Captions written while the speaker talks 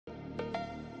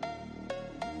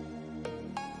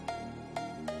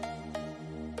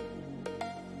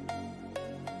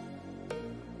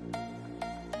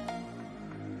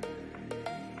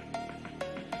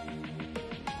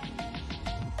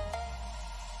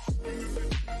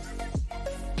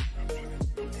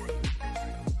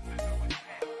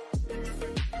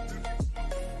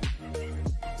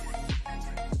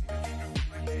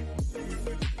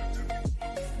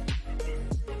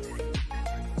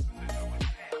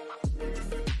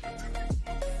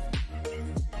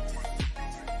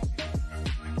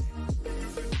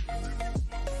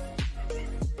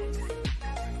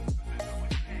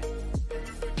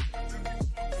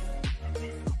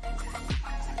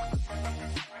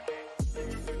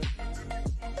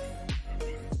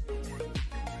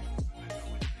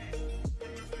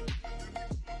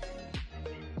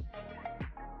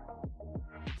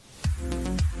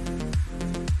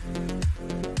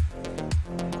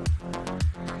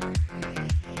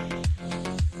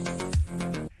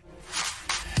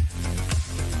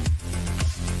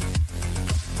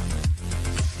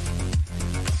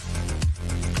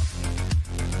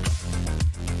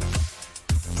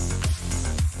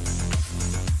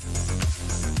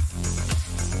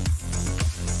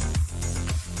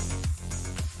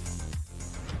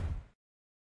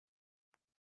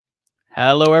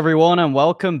Hello, everyone, and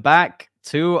welcome back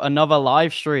to another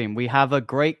live stream. We have a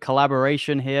great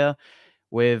collaboration here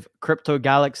with Crypto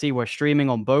Galaxy. We're streaming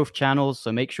on both channels,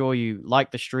 so make sure you like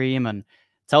the stream and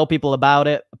tell people about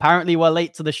it. Apparently, we're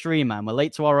late to the stream, man. We're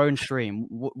late to our own stream.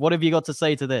 What have you got to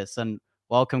say to this? And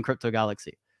welcome, Crypto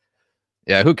Galaxy.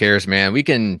 Yeah, who cares, man? We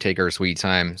can take our sweet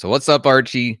time. So what's up,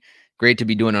 Archie? Great to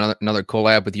be doing another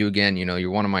collab with you again. You know,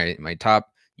 you're one of my top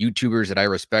YouTubers that I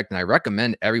respect, and I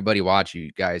recommend everybody watch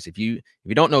you guys. If you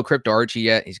don't know Crypto Archie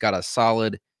yet, he's got a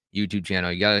solid YouTube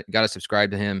channel. You gotta subscribe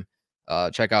to him.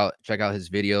 Check out his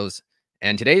videos.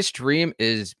 And today's stream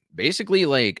is basically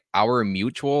like our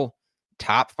mutual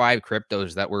top 5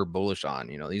 cryptos that we're bullish on.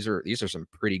 You know, these are some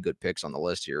pretty good picks on the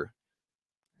list here.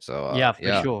 So Yeah, for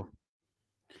yeah. sure.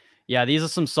 Yeah, these are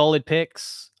some solid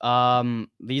picks. These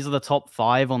are the top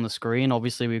 5 on the screen.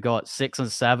 Obviously, we've got 6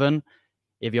 and 7.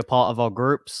 If you're part of our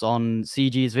groups on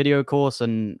CG's video course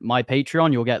and my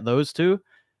Patreon, you'll get those two.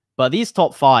 But these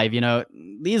top 5, you know,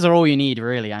 these are all you need,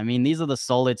 really. I mean, these are the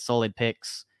solid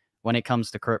picks when it comes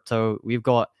to crypto. We've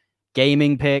got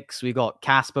gaming picks. We've got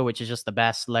Casper, which is just the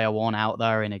best layer 1 out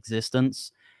there in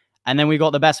existence. And then we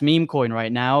got the best meme coin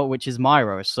right now, which is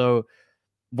Myro. So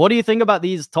what do you think about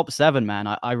these top 7, man?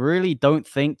 I really don't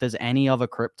think there's any other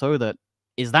crypto that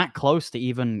is that close to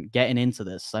even getting into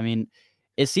this. I mean,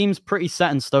 it seems pretty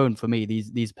set in stone for me,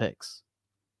 these picks.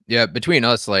 Yeah, between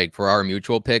us, like for our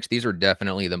mutual picks, these are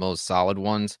definitely the most solid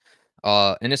ones.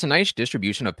 And it's a nice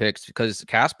distribution of picks because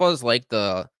Caspa is like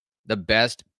the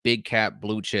best big cap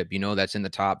blue chip, you know, that's in the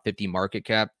top 50 market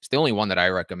cap. It's the only one that I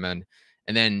recommend.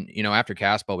 And then, you know, after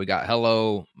Caspa, we got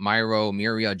Hello, Myro,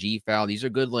 Miria, GFAL. These are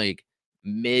good like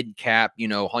mid cap, you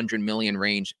know, 100 million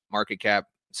range market cap,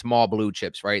 small blue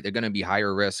chips, right? They're going to be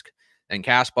higher risk than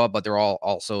Caspa, but they're all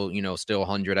also, you know, still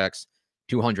 100x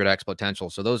 200x potential.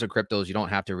 So those are cryptos you don't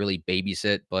have to really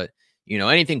babysit, but you know,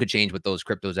 anything could change with those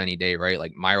cryptos any day, right?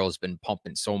 Like Myro's been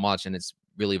pumping so much and it's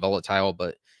really volatile,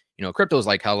 but you know, cryptos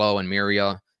like Hello and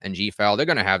Miria and GFAL, they're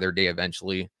going to have their day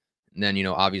eventually. And then, you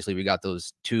know, obviously we got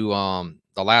those two,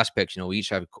 the last picks, you know, we each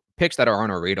have picks that are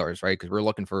on our radars, right? Cause we're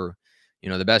looking for, you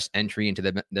know, the best entry into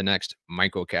the next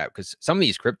micro cap. Cause some of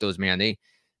these cryptos, man,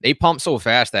 they pump so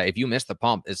fast that if you miss the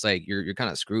pump, it's like you're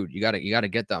kind of screwed. You gotta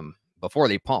get them before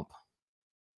they pump.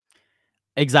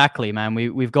 Exactly, man.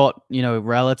 We've got, you know,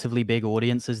 relatively big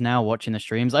audiences now watching the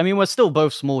streams. I mean, we're still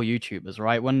both small YouTubers,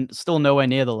 right? We're still nowhere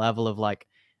near the level of like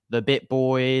the Bit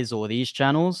Boys or these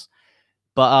channels.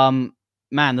 But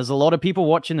man, there's a lot of people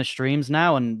watching the streams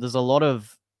now, and there's a lot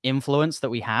of influence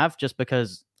that we have just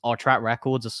because our track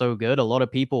records are so good. A lot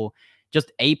of people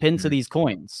just ape into these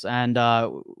coins, and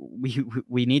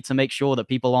we need to make sure that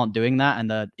people aren't doing that and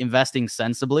they're investing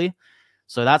sensibly.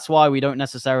 So that's why we don't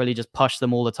necessarily just push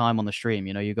them all the time on the stream.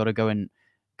 You know, you got to go and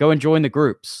join the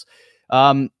groups.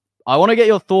 I want to get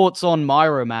your thoughts on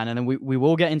Myro, man, and then we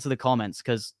will get into the comments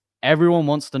because everyone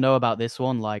wants to know about this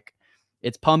one. Like,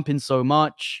 it's pumping so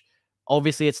much.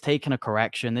 Obviously, it's taken a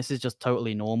correction. This is just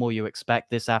totally normal. You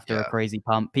expect this after a crazy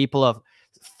pump. People are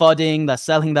fudding. They're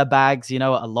selling their bags, you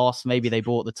know, at a loss. Maybe they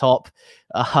bought the top.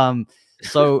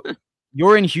 So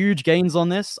you're in huge gains on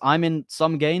this. I'm in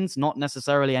some gains, not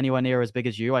necessarily anywhere near as big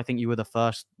as you. I think you were the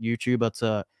first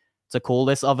YouTuber to call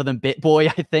this other than BitBoy,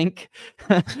 I think.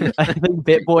 I think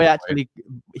BitBoy actually,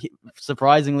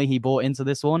 surprisingly, he bought into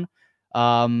this one.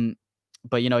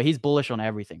 But, you know, he's bullish on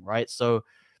everything, right? So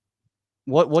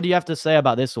what do you have to say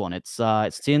about this one? It's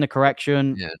seeing the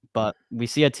correction, but we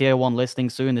see a tier 1 listing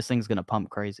soon. This thing's going to pump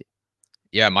crazy.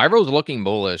 Yeah, Myro's looking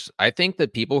bullish. I think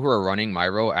that people who are running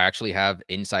Myro actually have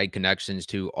inside connections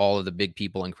to all of the big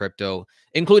people in crypto,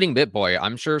 including BitBoy.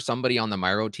 I'm sure somebody on the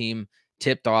Myro team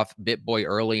tipped off BitBoy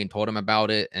early and told him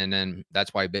about it, and then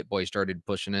that's why BitBoy started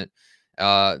pushing it.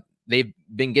 They've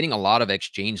been getting a lot of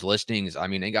exchange listings. I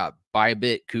mean, they got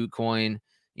Bybit, KuCoin,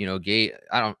 you know, Gate.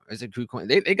 I don't, is it KuCoin?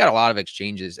 They got a lot of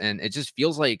exchanges, and it just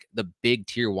feels like the big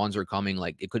tier ones are coming.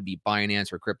 Like it could be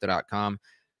Binance or Crypto.com.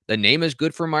 The name is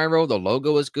good for Myro. The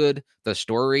logo is good. The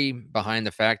story behind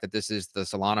the fact that this is the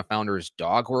Solana founder's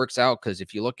dog works out. Because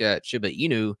if you look at Shiba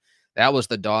Inu, that was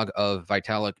the dog of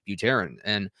Vitalik Buterin.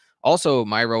 And also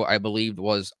Myro, I believe,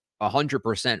 was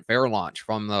 100% fair launch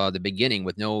from the beginning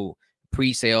with no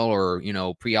pre-sale or, you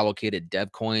know, pre-allocated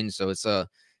dev coins. So it's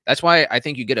that's why I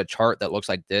think you get a chart that looks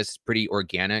like this, pretty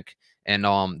organic. And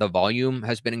the volume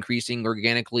has been increasing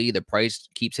organically. The price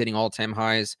keeps hitting all-time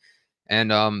highs.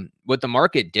 And with the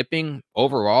market dipping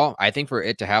overall, I think for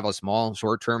it to have a small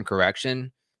short-term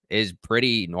correction is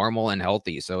pretty normal and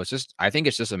healthy. So it's just, I think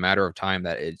it's just a matter of time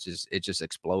that it just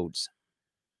explodes.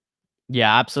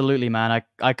 Yeah, absolutely, man.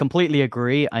 I completely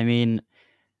agree. I mean,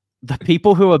 the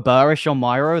people who are bearish on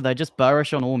Myro, they're just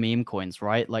bearish on all meme coins,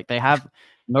 right? Like they have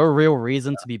no real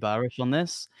reason to be bearish on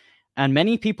this. And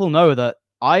many people know that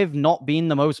I've not been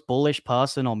the most bullish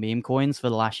person on meme coins for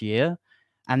the last year.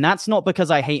 And that's not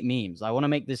because I hate memes. I want to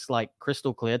make this like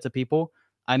crystal clear to people.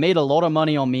 I made a lot of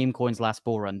money on meme coins last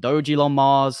bull run. Doge Elon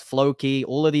Mars, Floki,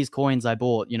 all of these coins I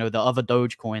bought, you know, the other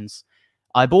Doge coins.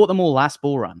 I bought them all last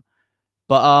bull run.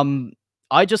 But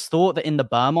I just thought that in the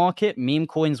bear market, meme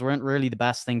coins weren't really the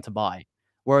best thing to buy.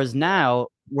 Whereas now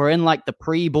we're in like the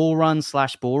pre-bull run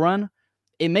 / bull run.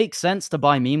 It makes sense to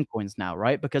buy meme coins now,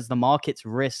 right? Because the market's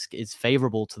risk is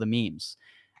favorable to the memes.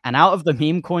 And out of the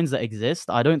meme coins that exist,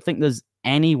 I don't think there's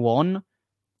anyone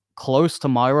close to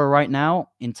Myro right now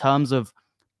in terms of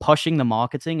pushing the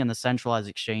marketing and the centralized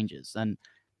exchanges. And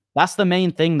that's the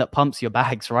main thing that pumps your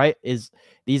bags, right? Is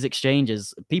these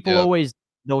exchanges. People always,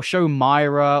 they'll show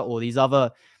Myra or these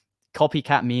other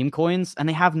copycat meme coins and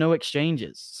they have no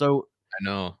exchanges. So I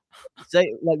know.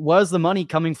 Say, like, where's the money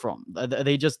coming from? Are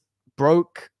they just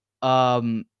broke,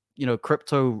 you know,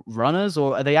 crypto runners,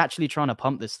 or are they actually trying to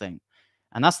pump this thing?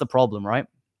 And that's the problem, right?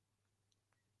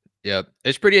 Yeah,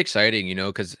 it's pretty exciting, you know,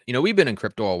 because, you know, we've been in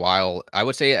crypto a while. I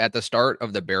would say at the start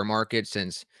of the bear market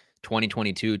since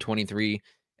 2022, 23,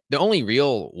 the only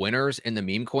real winners in the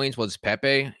meme coins was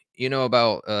Pepe, you know,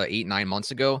 about 8, 9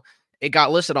 months ago. It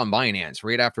got listed on Binance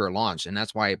right after it launched, and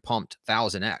that's why it pumped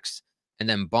 1000x. And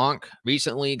then Bonk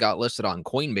recently got listed on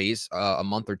Coinbase a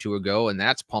month or two ago, and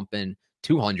that's pumping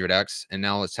 200x, and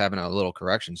now it's having a little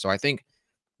correction. So I think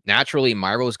naturally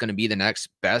Myro is going to be the next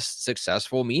best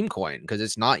successful meme coin because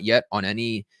it's not yet on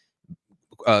any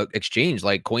exchange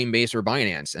like Coinbase or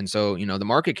Binance. And so, you know, the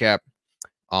market cap,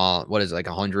 what is it, like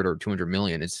 100 or 200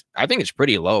 million? I think it's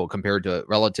pretty low compared to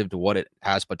relative to what it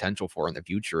has potential for in the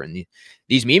future. And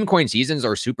these meme coin seasons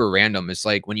are super random. It's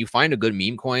like when you find a good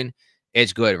meme coin,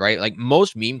 it's good, right? Like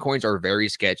most meme coins are very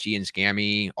sketchy and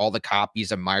scammy. All the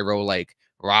copies of Myro, like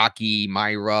Rocky,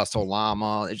 Myra,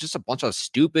 Solana, it's just a bunch of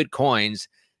stupid coins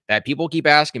that people keep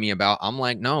asking me about. I'm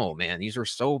like, no, man, these are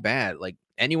so bad. Like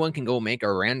anyone can go make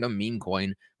a random meme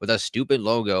coin with a stupid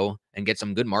logo and get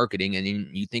some good marketing, and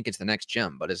you think it's the next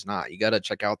gem, but it's not. You got to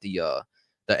check out the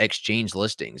exchange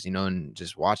listings, you know, and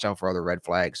just watch out for other red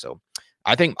flags. So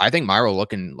I think Myro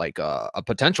looking like a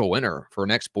potential winner for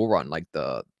next bull run, like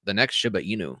the next Shiba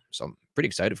Inu. So I'm pretty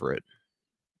excited for it.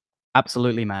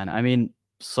 Absolutely, man. I mean,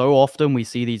 so often we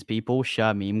see these people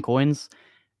share meme coins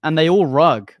and they all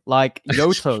rug. Like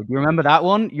Yoto, do you remember that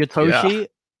one? Yotoshi?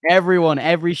 Yeah. Everyone,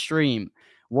 every stream.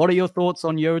 What are your thoughts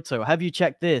on Yoto? Have you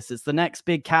checked this? It's the next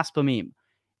big Casper meme.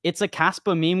 It's a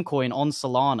Casper meme coin on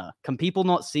Solana. Can people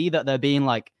not see that they're being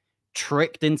like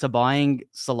tricked into buying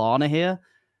Solana here?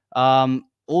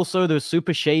 Also, there's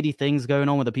super shady things going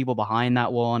on with the people behind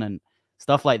that one and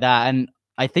stuff like that. And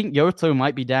I think Yoto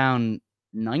might be down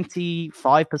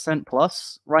 95%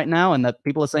 plus right now, and that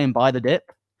people are saying buy the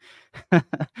dip.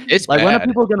 It's like, bad. when are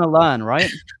people going to learn, right?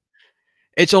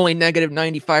 It's only negative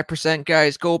 95%,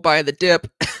 guys. Go buy the dip.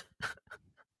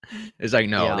 It's like,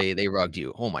 no, yeah. they rugged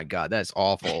you. Oh my God, that's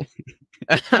awful.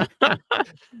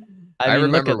 I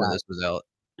remember when this was out.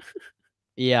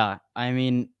 Yeah, I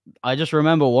mean, I just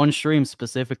remember one stream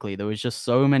specifically. There was just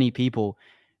so many people.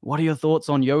 What are your thoughts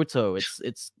on Yoto?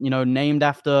 It's you know, named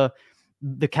after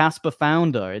the Casper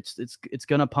founder. It's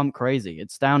gonna pump crazy.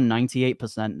 It's down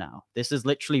 98% now. This is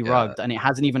literally rugged, and it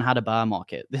hasn't even had a bear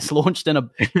market. This launched in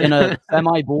a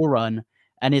semi bull run,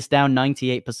 and it's down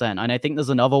 98%. And I think there's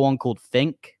another one called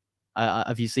Fink.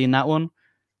 Have you seen that one?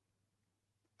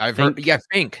 I've heard, yeah,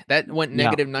 Fink. That went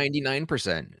negative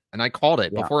 99%, and I called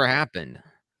it before it happened.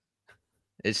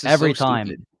 It's just every so time.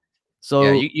 Stupid.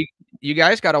 So yeah, you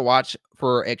guys got to watch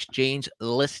for exchange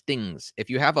listings. If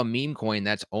you have a meme coin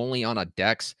that's only on a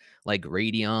DEX like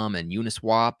Radium and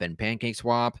Uniswap and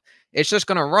PancakeSwap, it's just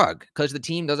going to rug because the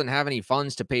team doesn't have any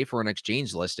funds to pay for an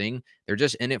exchange listing. They're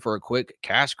just in it for a quick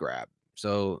cash grab.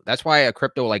 So that's why a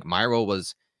crypto like Myro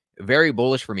was very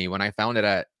bullish for me when I found it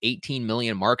at 18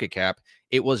 million market cap.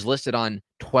 It was listed on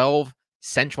 12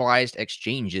 centralized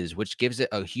exchanges, which gives it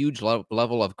a huge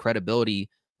level of credibility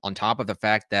on top of the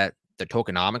fact that the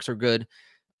tokenomics are good,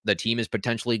 the team is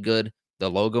potentially good, the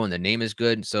logo and the name is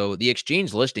good. So the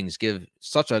exchange listings give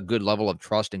such a good level of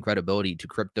trust and credibility to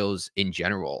cryptos in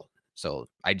general. So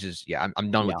I just,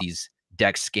 I'm done with these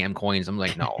DEX scam coins. I'm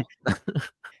like, no.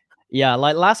 Yeah,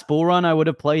 like last bull run, I would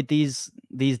have played these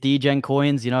degen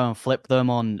coins, you know, and flipped them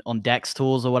on DEX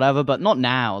tools or whatever, but not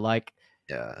now. Like,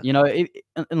 you know,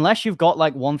 unless you've got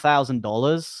like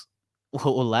 $1,000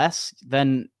 or less,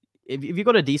 then if you've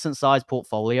got a decent sized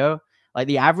portfolio, Like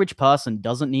the average person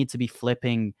doesn't need to be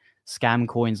flipping scam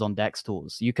coins on Dex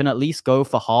tools. You can at least go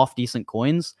for half decent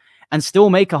coins and still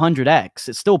make 100x.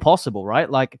 It's still possible, right?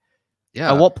 Like,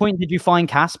 Yeah. at what point did you find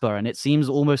Casper? And it seems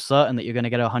almost certain that you're going to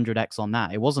get 100x on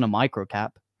that. It wasn't a micro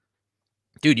cap.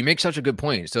 Dude, you make such a good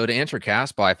point. So to answer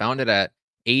Caspa, I found it at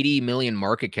 80 million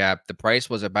market cap. The price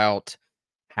was about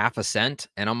half a cent,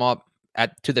 and I'm up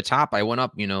to the top. I went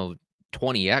up, 20x,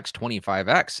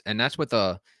 25x, and that's with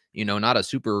a, not a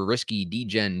super risky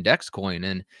degen Dex coin.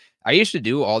 And I used to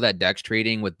do all that Dex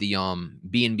trading with the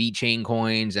BNB chain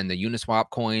coins and the Uniswap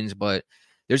coins, but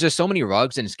there's just so many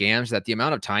rugs and scams that the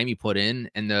amount of time you put in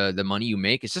and the money you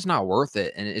make, it's just not worth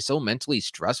it, and it's so mentally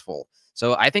stressful.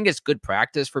 So I think it's good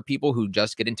practice for people who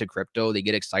just get into crypto. They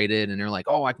get excited and they're like,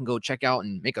 oh, I can go check out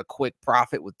and make a quick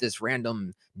profit with this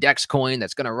random Dex coin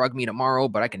that's going to rug me tomorrow,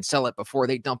 but I can sell it before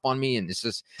they dump on me. And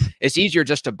it's easier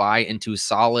just to buy into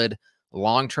solid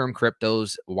long-term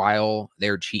cryptos while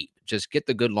they're cheap. Just get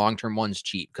the good long-term ones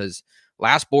cheap, because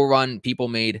last bull run, people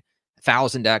made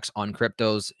 1000x on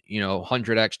cryptos,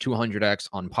 100x, 200x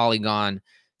on Polygon,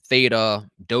 Theta,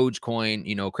 Dogecoin,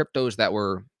 cryptos that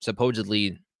were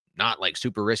supposedly not like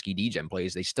super risky degen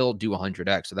plays. They still do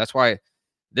 100x. So that's why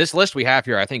this list we have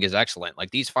here, I think, is excellent.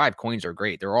 Like, these 5 coins are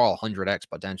great. They're all 100x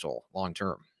potential long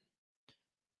term.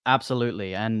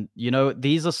 Absolutely. And,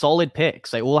 these are solid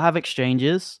picks. They all have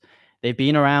exchanges. They've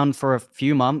been around for a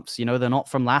few months. They're not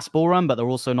from last bull run, but they're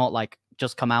also not like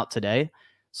just come out today.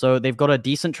 So they've got a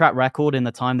decent track record in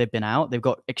the time they've been out. They've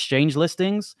got exchange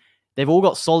listings. They've all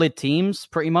got solid teams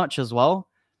pretty much as well.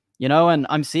 And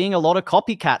I'm seeing a lot of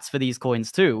copycats for these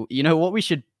coins too. What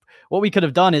we could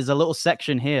have done is a little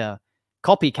section here.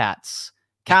 Copycats,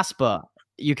 Casper.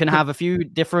 You can have a few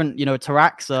different,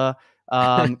 Taraxa,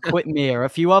 Quitmir, a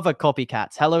few other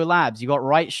copycats. Hello Labs, you got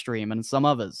Rightstream and some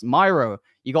others. Myro,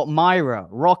 you got Myra,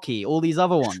 Rocky, all these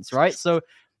other ones, right? So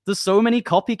there's so many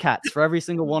copycats for every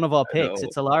single one of our picks.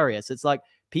 It's hilarious. It's like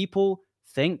people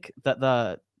think that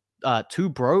they're too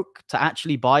broke to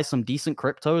actually buy some decent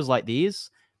cryptos like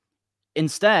these.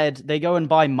 Instead, they go and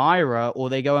buy Myra, or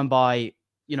they go and buy,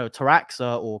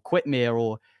 Taraxa or Quitmir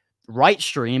or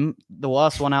Rightstream, the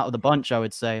worst one out of the bunch, I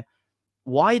would say.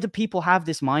 Why do people have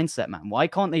this mindset, man? Why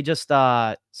can't they just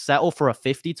settle for a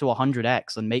 50 to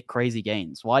 100x and make crazy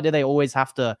gains? Why do they always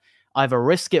have to either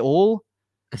risk it all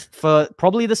for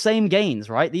probably the same gains,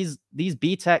 right? These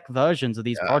BTech versions of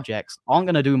these projects aren't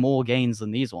going to do more gains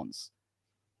than these ones.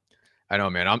 I know,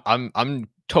 man. I'm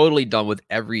totally done with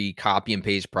every copy and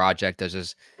paste project that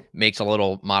just makes a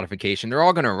little modification. They're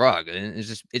all going to rug. And it's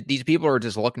just, these people are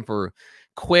just looking for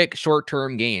quick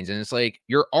short-term gains. And it's like,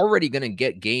 you're already going to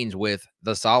get gains with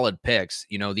the solid picks.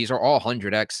 These are all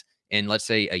 100x in, let's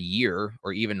say, a year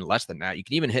or even less than that. You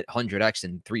can even hit 100x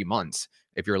in 3 months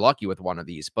if you're lucky with one of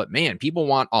these. But man, people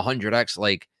want 100x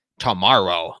like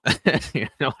tomorrow. You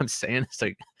know what I'm saying? It's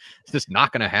like, it's just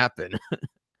not going to happen.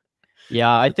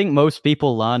 Yeah, I think most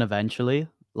people learn eventually.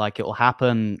 Like, it will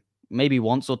happen maybe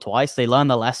once or twice. They learn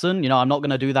the lesson. I'm not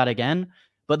going to do that again.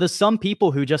 But there's some people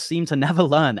who just seem to never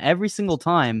learn. Every single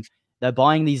time they're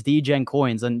buying these degen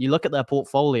coins, and you look at their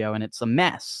portfolio and it's a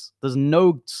mess. There's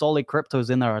no solid cryptos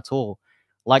in there at all,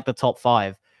 like the top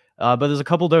 5. But there's a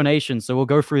couple donations, so we'll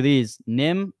go through these.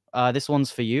 Nim, this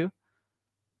one's for you.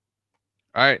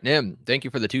 All right, Nim, thank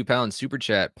you for the £2 super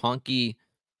chat. Punky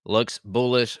looks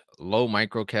bullish, low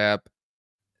micro cap,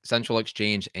 Central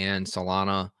Exchange, and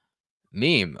Solana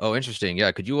meme. Oh, interesting.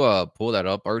 Yeah, could you pull that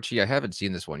up, Archie? I haven't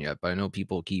seen this one yet, but I know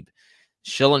people keep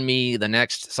shilling me the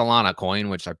next Solana coin,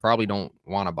 which I probably don't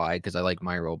want to buy because I like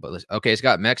Myro. But okay, it's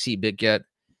got Mexi, BitGet,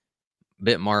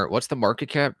 Bitmart. What's the market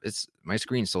cap? It's my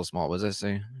screen's so small. What does that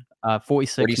say?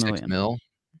 46 million. Mil.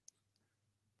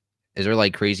 Is there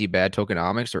like crazy bad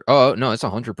tokenomics, or oh no, it's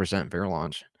 100% fair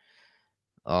launch.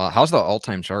 How's the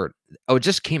all-time chart? Oh, it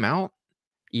just came out.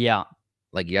 Yeah,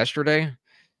 like yesterday.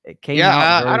 It came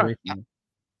out.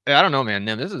 I don't know, man.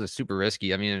 This is a super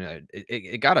risky. I mean,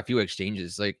 it got a few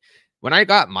exchanges. Like when I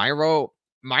got Myro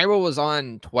was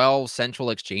on 12 central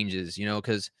exchanges.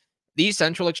 Because these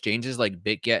central exchanges like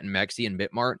BitGet and Mexi and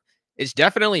Bitmart, it's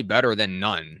definitely better than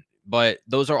none. But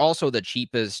those are also the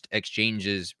cheapest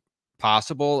exchanges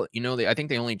possible. I think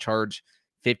they only charge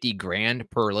 50 grand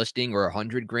per listing or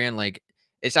 100 grand. Like,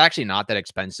 it's actually not that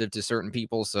expensive to certain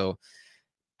people. So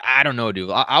I don't know,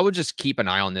 dude. I would just keep an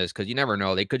eye on this, because you never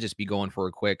know. They could just be going for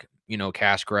a quick,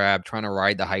 cash grab, trying to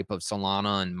ride the hype of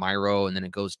Solana and Myro, and then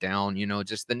it goes down.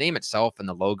 Just the name itself and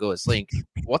the logo is like,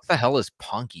 what the hell is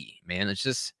Punky, man? It's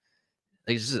just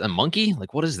a monkey.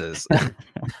 Like, what is this?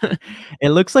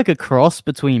 It looks like a cross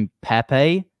between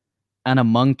Pepe and a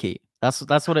monkey.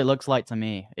 That's what it looks like to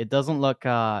me. It doesn't look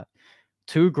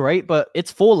too great, but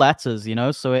it's 4 letters, you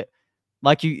know, so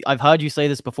I've heard you say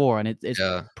this before, and it's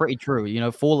Yeah. pretty true, you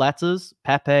know, 4 letters,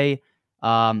 Pepe,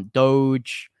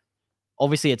 Doge.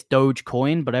 Obviously, it's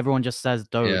Dogecoin, but everyone just says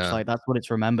Doge, Yeah. like, that's what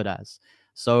it's remembered as.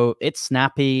 So, it's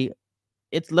snappy,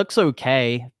 it looks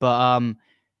okay, but,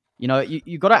 you know,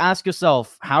 you gotta ask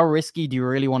yourself, how risky do you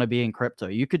really wanna be in crypto?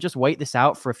 You could just wait this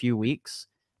out for a few weeks,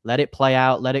 let it play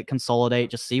out, let it consolidate,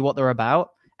 just see what they're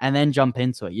about, and then jump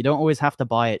into it. You don't always have to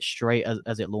buy it straight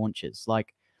as it launches.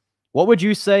 Like, what would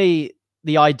you say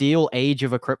the ideal age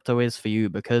of a crypto is for you?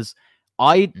 Because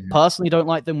I Mhm. personally don't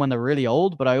like them when they're really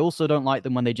old, but I also don't like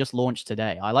them when they just launched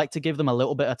today. I like to give them a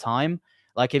little bit of time.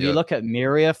 Like if you Yep. look at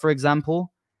Miria, for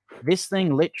example, this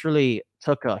thing literally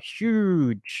took a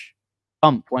huge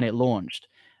bump when it launched.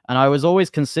 And I was always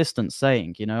consistent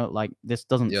saying, you know, like this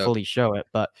doesn't Yep. fully show it,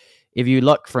 but if you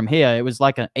look from here, it was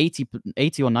like an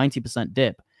 80 or 90%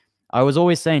 dip. I was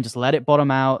always saying, just let it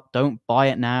bottom out. Don't buy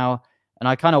it now, and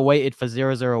I kind of waited for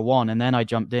 001 and then I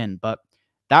jumped in. But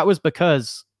that was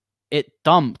because it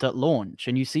dumped at launch.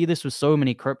 And you see this with so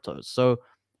many cryptos. So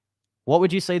what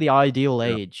would you say the ideal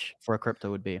Yeah. age for a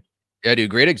crypto would be? Yeah, dude,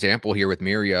 great example here with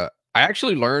Miria. I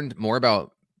actually learned more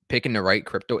about picking the right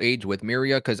crypto age with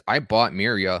Miria because I bought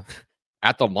Miria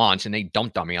at the launch and they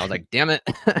dumped on me. I was like, damn it.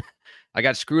 I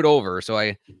got screwed over. So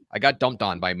I got dumped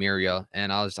on by Miria.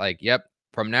 And I was like, yep,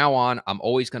 from now on, I'm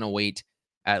always gonna wait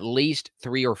at least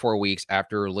 3 or 4 weeks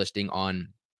after listing on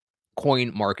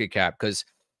Coin Market Cap. Because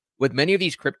with many of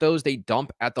these cryptos, they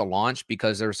dump at the launch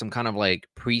because there's some kind of like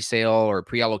pre-sale or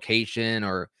pre-allocation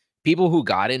or people who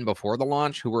got in before the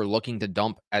launch who were looking to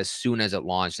dump as soon as it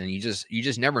launched, and you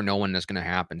just never know when that's going to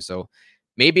happen. So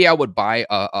maybe I would buy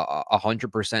a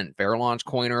 100% fair launch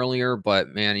coin earlier, but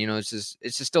man, it's just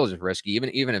still just risky.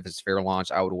 Even if it's fair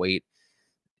launch, I would wait.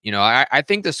 I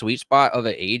think the sweet spot of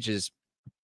an age is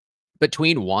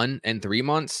between 1 and 3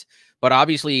 months. But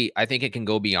obviously, I think it can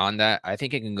go beyond that. I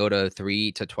think it can go to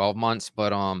 3 to 12 months.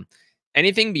 But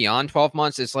anything beyond 12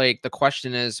 months is like the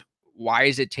question is, why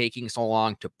is it taking so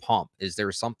long to pump? Is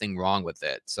there something wrong with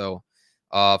it? So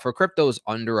for cryptos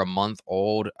under a month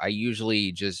old, I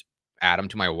usually just add them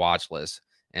to my watch list.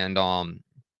 And I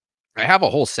have a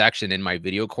whole section in my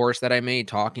video course that I made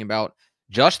talking about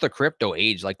just the crypto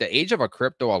age. Like the age of a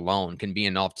crypto alone can be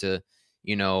enough to,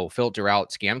 filter out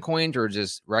scam coins or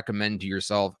just recommend to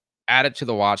yourself, add it to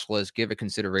the watch list, give it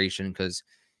consideration because,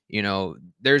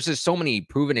 there's just so many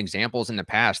proven examples in the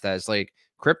past that it's like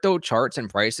crypto charts and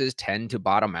prices tend to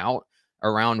bottom out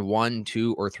around 1,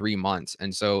 2, or 3 months.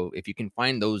 And so if you can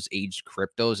find those aged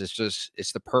cryptos,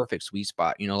 it's the perfect sweet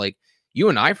spot. Like you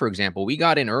and I, for example, we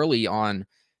got in early on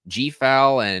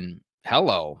GFAL and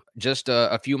Hello just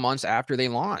a few months after they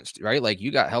launched, right? Like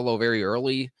you got Hello very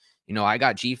early. I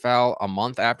got GFAL a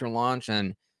month after launch,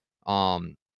 and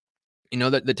um,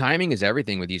 the timing is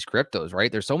everything with these cryptos,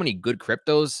 right? There's so many good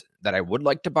cryptos that I would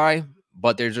like to buy,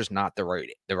 but there's just not the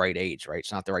right age, right?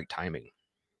 It's not the right timing.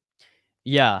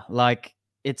 Yeah, like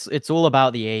it's all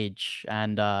about the age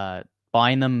and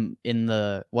buying them in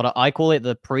the what I call it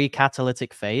the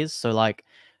pre-catalytic phase. So like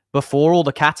before all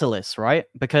the catalysts, right?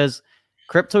 Because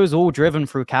crypto is all driven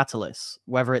through catalysts,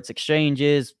 whether it's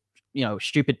exchanges, you know,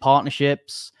 stupid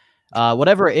partnerships,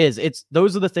 whatever it is. It's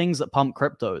those are the things that pump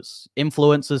cryptos.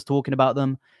 Influencers talking about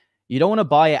them. You don't want to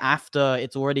buy it after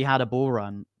it's already had a bull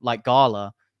run, like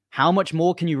Gala. How much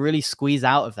more can you really squeeze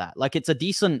out of that? Like it's a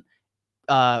decent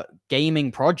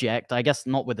gaming project, I guess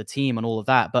not with the team and all of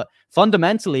that, but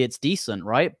fundamentally it's decent,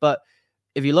 right? But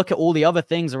if you look at all the other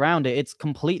things around it, it's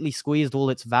completely squeezed all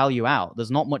its value out.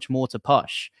 There's not much more to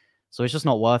push. So it's just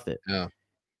not worth it. Yeah,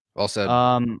 well said.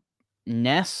 Um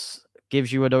Ness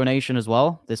gives you a donation as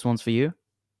well. This one's for you.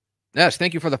 Ness,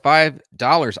 thank you for the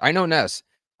 $5. I know Ness.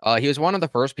 He was one of the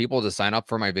first people to sign up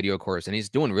for my video course, and he's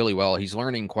doing really well. He's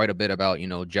learning quite a bit about,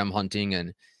 gem hunting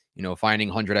and, finding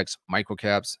 100x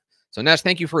microcaps. So Ness,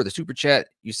 thank you for the super chat.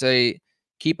 You say,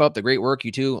 keep up the great work.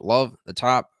 You too love the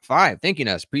top 5. Thank you,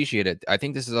 Ness. Appreciate it. I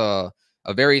think this is a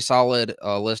very solid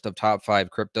list of top 5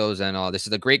 cryptos, and this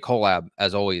is a great collab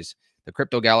as always. The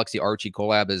Crypto Galaxy Archie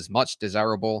collab is much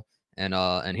desirable,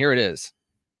 and here it is.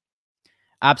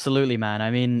 Absolutely, man.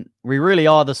 I mean, we really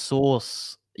are the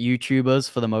source YouTubers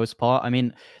for the most part. I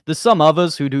mean, there's some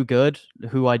others who do good,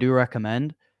 who I do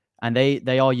recommend, and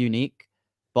they are unique.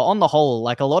 But on the whole,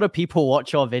 like a lot of people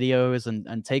watch our videos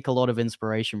and take a lot of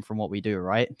inspiration from what we do,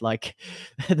 right? Like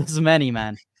there's many,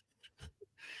 man.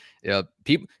 Yeah,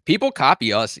 people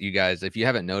copy us, you guys. If you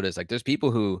haven't noticed, like there's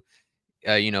people who,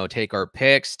 take our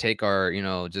pics, take our,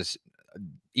 just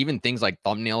even things like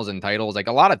thumbnails and titles. Like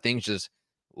a lot of things just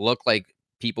look like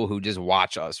people who just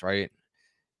watch us, right?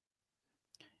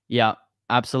 Yeah.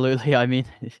 Absolutely. I mean,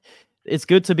 it's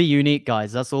good to be unique,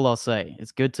 guys. That's all I'll say.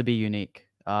 It's good to be unique.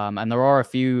 And there are a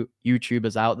few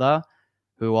YouTubers out there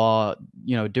who are,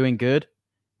 doing good,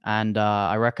 and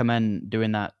I recommend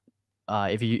doing that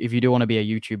if you do want to be a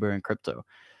YouTuber in crypto.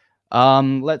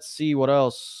 Let's see what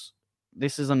else.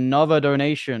 This is another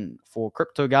donation for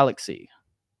Crypto Galaxy.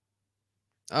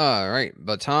 All right,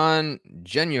 Baton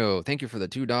Genio, thank you for the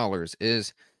 $2.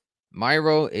 Is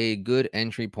Myro a good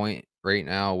entry point right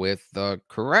now with the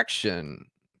correction?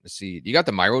 Let's see. You got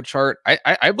the Myro chart.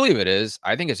 I believe it is.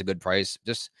 I think it's a good price.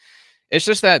 It's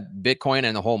just that Bitcoin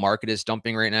and the whole market is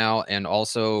dumping right now, and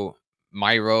also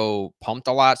Myro pumped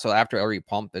a lot. So after every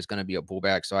pump, there's going to be a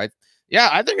pullback. So I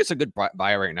think it's a good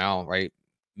buy right now. Right?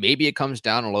 Maybe it comes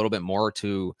down a little bit more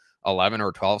to 11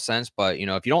 or 12 cents, but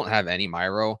if you don't have any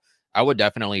Myro, I would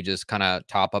definitely just kind of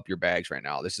top up your bags right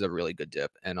now. This is a really good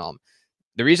dip, and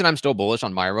the reason I'm still bullish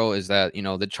on Myro is that,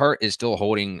 the chart is still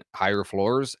holding higher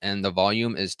floors and the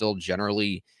volume is still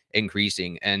generally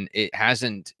increasing, and it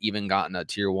hasn't even gotten a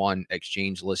tier 1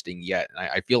 exchange listing yet. And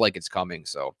I feel like it's coming.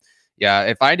 So yeah,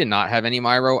 if I did not have any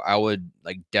Myro, I would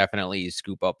definitely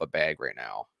scoop up a bag right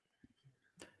now.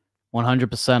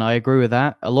 100%. I agree with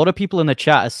that. A lot of people in the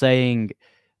chat are saying,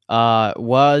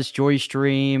 where's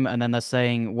Joystream? And then they're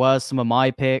saying, where's some of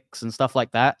my picks and stuff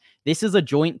like that. This is a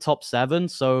joint top 7.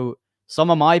 So some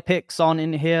of my picks on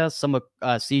in here, some of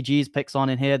CG's picks on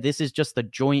in here. This is just the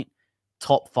joint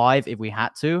top 5 if we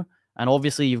had to. And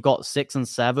obviously you've got 6 and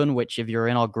 7, which if you're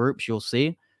in our groups, you'll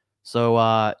see.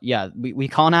 So yeah, we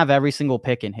can't have every single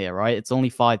pick in here, right? It's only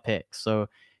 5 picks. So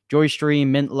Joystream,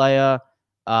 Mint Layer,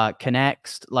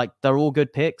 Connect, they're all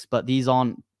good picks, but these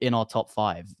aren't in our top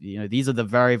 5. These are the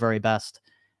very, very best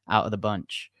out of the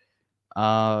bunch.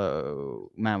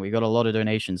 Man, we got a lot of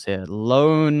donations here.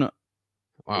 Lone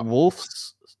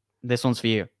Wolves, this one's for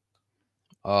you.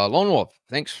 Lone Wolf,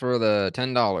 thanks for the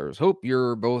 $10. Hope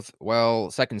you're both well.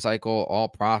 Second cycle, all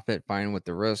profit, fine with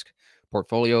the risk.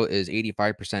 Portfolio is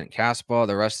 85% Caspa.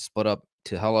 The rest is split up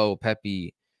to Hello,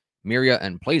 Pepe, Miria,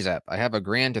 and PlayZap. I have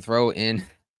 $1,000 to throw in.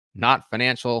 Not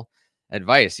financial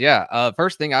advice. Yeah.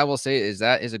 First thing I will say is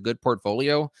that is a good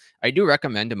portfolio. I do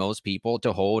recommend to most people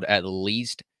to hold at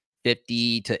least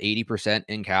 50 to 80%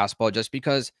 in Caspa, just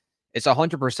because it's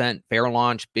 100% fair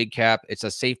launch, big cap. It's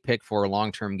a safe pick for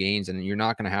long-term gains, and you're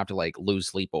not going to have to lose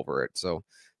sleep over it. So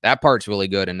that part's really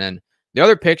good. And then the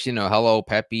other picks, Hello,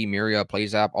 Pepe, Miria,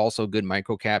 PlayZap, also good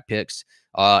micro cap picks.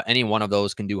 Any one of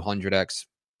those can do 100x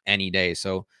any day.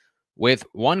 So with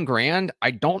 $1,000,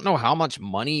 I don't know how much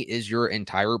money is your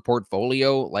entire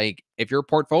portfolio. If your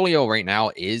portfolio right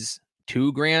now is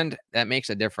 $2,000, that makes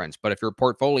a difference. But if your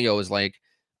portfolio is $1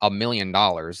 million,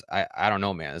 I don't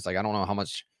know, man. It's I don't know how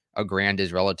much $1,000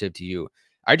 is relative to you.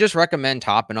 I just recommend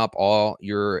topping up all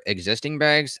your existing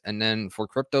bags. And then for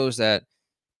cryptos that,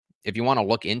 if you want to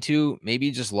look into,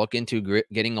 maybe just look into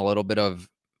getting a little bit of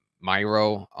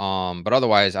Myro. But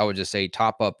otherwise, I would just say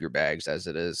top up your bags as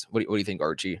it is. What do you think,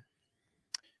 Archie?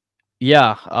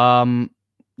 Yeah.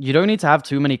 You don't need to have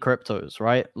too many cryptos,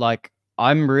 right?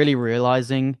 I'm really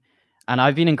realizing, and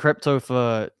I've been in crypto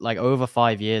for over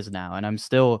 5 years now, and I'm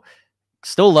still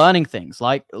learning things.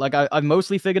 I've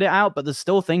mostly figured it out, but there's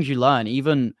still things you learn,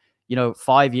 even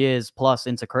 5 years plus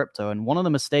into crypto. And one of the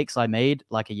mistakes I made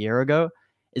a year ago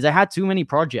is I had too many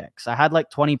projects. I had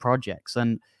 20 projects,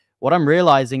 and what I'm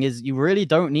realizing is you really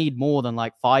don't need more than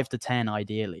 5 to 10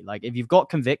 ideally. If you've got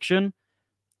conviction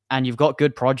and you've got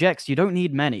good projects, you don't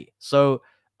need many. So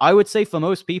I would say for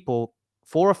most people,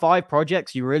 4 or 5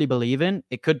 projects you really believe in.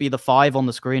 It could be the 5 on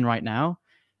the screen right now.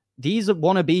 These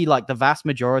want to be the vast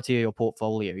majority of your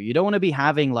portfolio. You don't want to be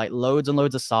having loads and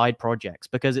loads of side projects,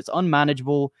 because it's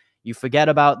unmanageable. You forget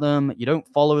about them. You don't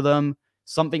follow them.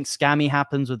 Something scammy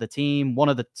happens with the team. One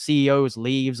of the CEOs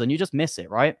leaves and you just miss it,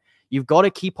 right? You've got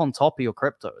to keep on top of your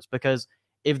cryptos, because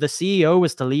if the CEO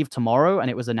was to leave tomorrow and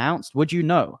it was announced, would you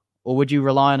know? Or would you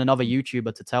rely on another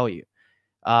YouTuber to tell you?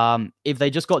 If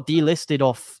they just got delisted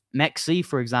off Mexi,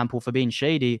 for example, for being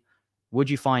shady,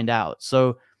 would you find out?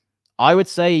 So I would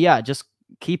say, yeah, just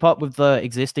keep up with the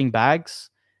existing bags,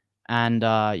 and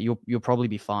you'll probably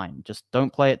be fine. Just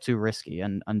don't play it too risky,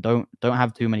 and don't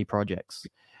have too many projects.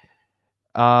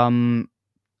 Wait,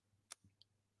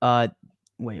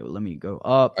 let me go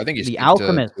up. I think The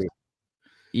Alchemist.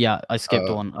 Yeah, I skipped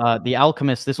one. The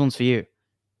Alchemist. This one's for you.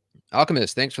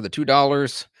 Alchemist, thanks for the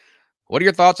 $2. What are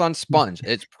your thoughts on Sponge?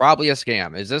 It's probably a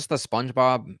scam. Is this the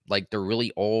SpongeBob, the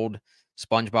really old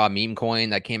SpongeBob meme coin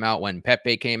that came out when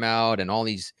Pepe came out, and all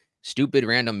these stupid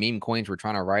random meme coins were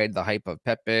trying to ride the hype of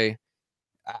Pepe?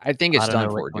 I think it's done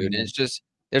for, dude. And it's just,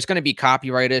 there's going to be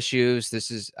copyright issues.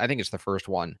 I think it's the first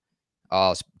one.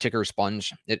 ticker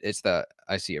Sponge. It's the,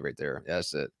 I see it right there.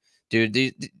 That's it,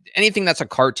 dude. Anything that's a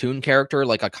cartoon character,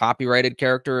 like a copyrighted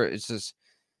character, it's just,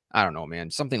 I don't know, man.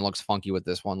 Something looks funky with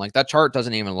this one. Like that chart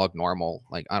doesn't even look normal.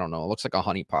 Like, I don't know. It looks like a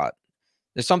honey pot.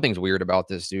 There's something's weird about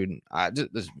this, dude.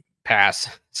 Just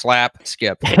pass, slap,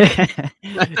 skip.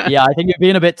 Yeah, I think you're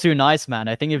being a bit too nice, man.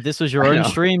 I think if this was your own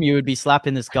stream, you would be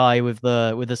slapping this guy with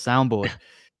the soundboard.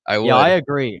 I would. Yeah, I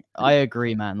agree. I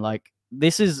agree, man. Like,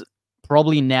 this is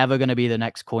probably never going to be the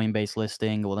next Coinbase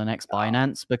listing or the next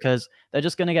Binance, because they're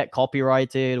just going to get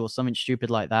copyrighted or something stupid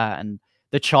like that. And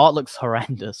the chart looks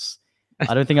horrendous.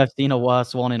 I don't think I've seen a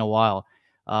worse one in a while.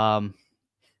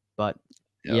 But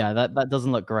yeah, that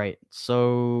doesn't look great.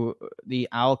 So the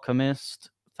Alchemist,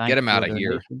 get him out of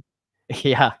here.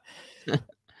 Yeah.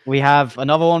 We have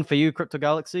another one for you, Crypto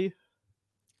Galaxy.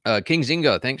 King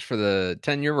Zinga, thanks for the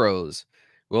 10 euros.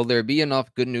 Will there be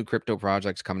enough good new crypto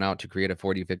projects coming out to create a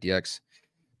 40-50x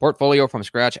portfolio from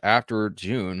scratch after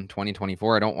June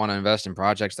 2024? I don't want to invest in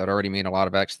projects that already made a lot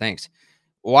of X. Thanks.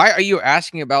 Why are you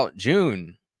asking about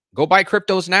June? Go buy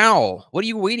cryptos now. What are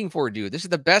you waiting for, dude? This is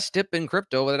the best dip in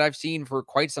crypto that I've seen for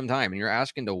quite some time. And you're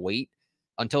asking to wait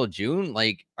until June?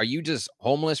 Like, are you just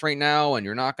homeless right now and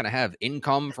you're not going to have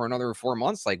income for another 4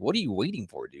 months? Like, what are you waiting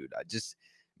for, dude? I just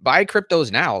buy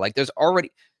cryptos now. Like, there's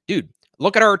already, dude,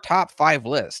 look at our top 5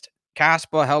 list.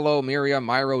 Caspa, Hello, Miria,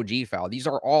 Myro, GFAL. These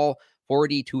are all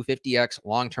 40 to 50x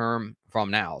long-term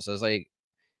from now. So it's like,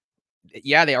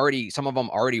 yeah, some of them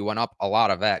already went up a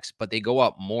lot of X, but they go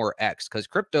up more X because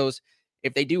cryptos,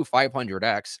 if they do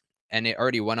 500x and it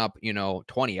already went up,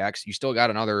 20x, you still got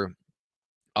another,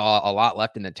 a lot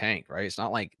left in the tank, right? It's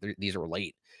not like these are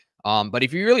late. But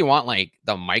if you really want like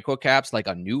the micro caps, like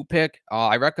a new pick,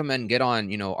 I recommend get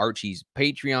on, Archie's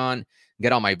Patreon,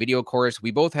 get on my video course. We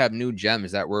both have new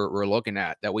gems that we're looking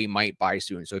at that we might buy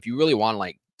soon. So if you really want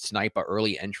like snipe a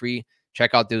early entry,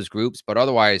 check out those groups. But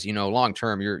otherwise, long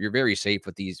term, you're very safe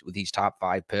with these top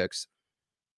 5 picks.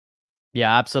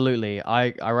 Yeah, absolutely.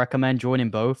 I recommend joining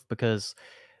both because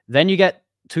then you get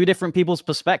 2 different people's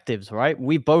perspectives, right?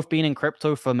 We've both been in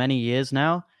crypto for many years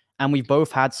now, and we've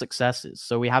both had successes.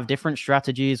 So we have different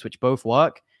strategies which both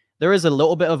work. There is a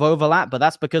little bit of overlap, but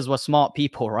that's because we're smart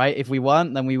people, right? If we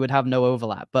weren't, then we would have no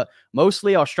overlap. But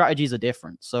mostly our strategies are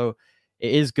different. So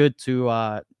it is good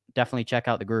to definitely check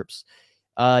out the groups.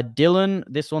 Dylan,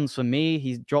 this one's for me.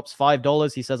 He drops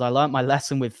 $5. He says, I learned my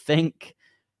lesson with Think.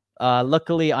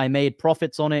 Luckily, I made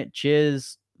profits on it.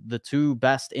 Cheers. The 2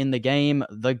 best in the game,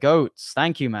 the GOATs.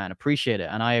 Thank you, man. Appreciate it.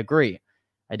 And I agree.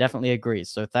 I definitely agree.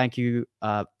 So thank you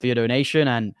for your donation.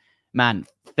 And man,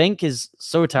 Think is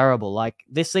so terrible. Like,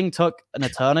 this thing took an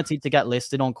eternity to get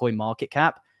listed on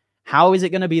CoinMarketCap. How is it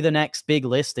going to be the next big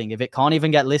listing if it can't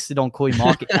even get listed on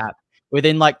CoinMarketCap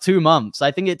within like 2 months? I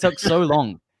think it took so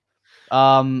long.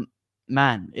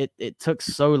 Man, it took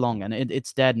so long, and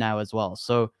it's dead now as well.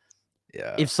 So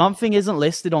yeah, if something isn't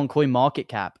listed on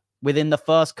CoinMarketCap within the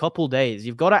first couple days,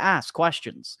 you've got to ask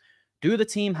questions. Do the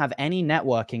team have any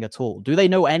networking at all? Do they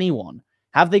know anyone?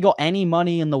 Have they got any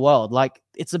money in the world? Like,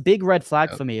 it's a big red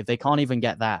flag for me if they can't even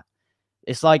get that.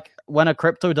 It's like when a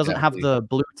crypto doesn't have the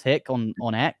blue tick on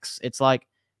X, it's like,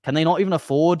 can they not even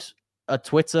afford a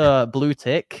Twitter blue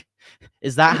tick?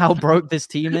 Is that how broke this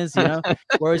team is,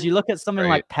 Whereas you look at something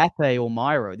like Pepe or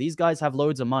Myro, these guys have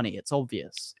loads of money. It's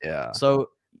obvious. Yeah. So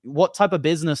what type of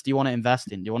business do you want to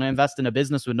invest in? Do you want to invest in a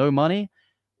business with no money?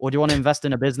 Or do you want to invest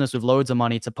in a business with loads of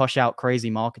money to push out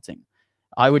crazy marketing?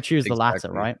 I would choose the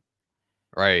latter, right?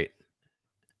 Right.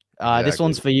 This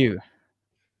one's for you.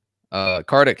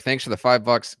 Kartik, thanks for the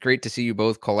 $5. Great to see you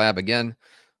both collab again.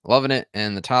 Loving it.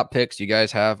 And the top picks you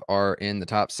guys have are in the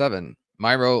top 7.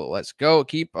 Myro, let's go.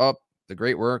 Keep up the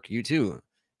great work. You too.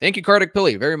 Thank you, Kartik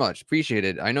Pilly, very much. Appreciate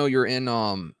it. I know you're in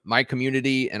my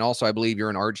community, and also I believe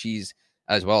you're in Archie's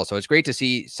as well. So it's great to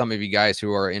see some of you guys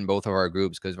who are in both of our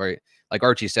groups because, like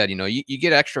Archie said, you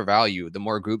get extra value the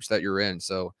more groups that you're in.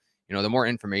 So, the more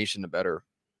information, the better.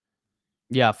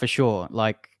 Yeah, for sure.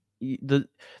 Like,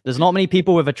 there's not many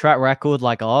people with a track record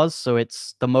like ours. So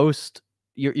it's the most,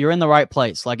 you're in the right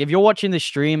place. Like, if you're watching this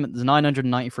stream, there's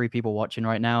 993 people watching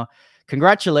right now.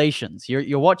 Congratulations.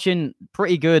 You're watching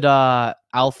pretty good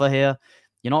alpha here.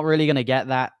 You're not really going to get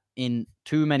that in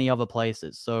too many other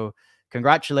places. So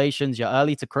congratulations. You're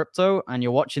early to crypto and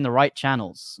you're watching the right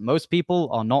channels. Most people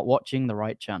are not watching the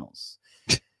right channels.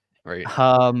 Right.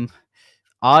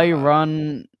 I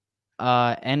run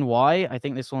NY. I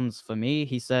think this one's for me.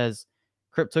 He says,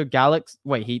 Crypto Galaxy.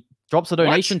 Wait, he drops a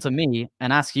donation to me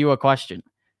and asks you a question.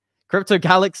 Crypto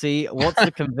Galaxy, what's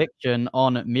the conviction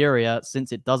on Miria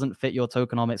since it doesn't fit your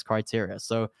tokenomics criteria?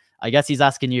 So I guess he's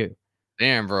asking you.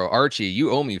 Damn, bro. Archie,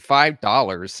 you owe me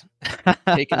 $5.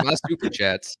 Taking my super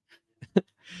chats.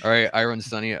 All right, Iron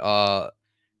Sunny.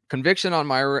 Conviction on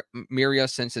Miria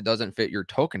since it doesn't fit your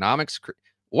tokenomics.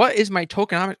 What is my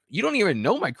tokenomics? You don't even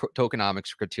know my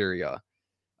tokenomics criteria.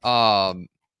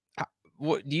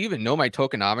 What do you even know my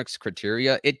tokenomics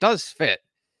criteria? It does fit.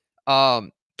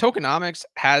 Tokenomics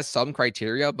has some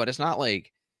criteria, but it's not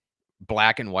like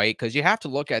black and white because you have to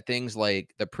look at things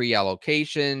like the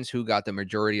pre-allocations, who got the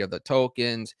majority of the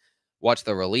tokens, what's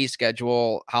the release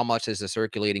schedule, how much is the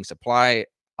circulating supply.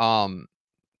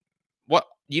 What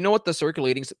you know what the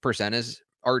circulating percent is,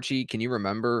 Archie? Can you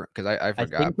remember? Because I I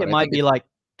forgot, think but it I might think be it's like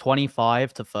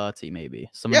 25 to 30, maybe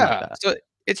something like yeah. that. So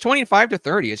it's 25 to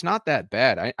 30. It's not that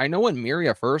bad. I know when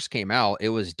Miria first came out, it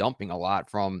was dumping a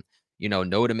lot from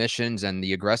node emissions and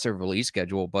the aggressive release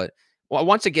schedule. But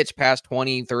once it gets past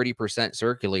 20-30%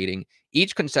 circulating,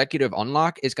 each consecutive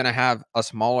unlock is going to have a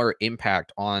smaller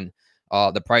impact on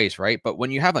the price, right? But when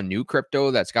you have a new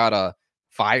crypto that's got a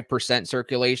 5%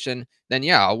 circulation, then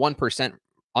yeah, a 1%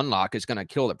 unlock is going to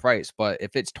kill the price. But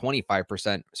if it's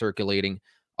 25% circulating,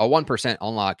 a 1%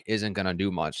 unlock isn't going to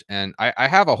do much. And I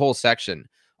have a whole section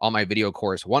on my video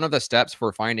course. One of the steps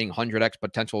for finding 100x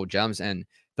potential gems and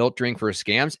filtering for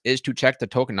scams is to check the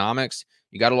tokenomics.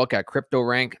 You got to look at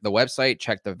CryptoRank, the website,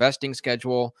 check the vesting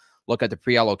schedule, look at the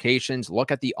pre-allocations, look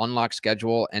at the unlock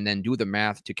schedule, and then do the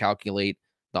math to calculate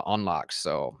the unlocks.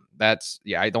 So that's,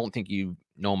 yeah, I don't think you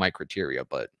know my criteria,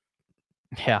 but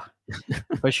Yeah,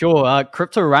 for sure.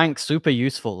 Crypto rank super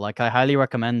useful. Like I highly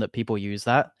recommend that people use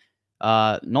that.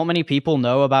 Not many people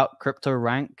know about crypto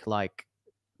rank, like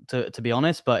to be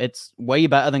honest, but it's way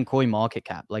better than Coin Market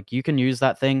Cap. Like you can use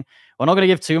that thing. We're not going to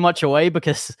give too much away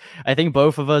because I think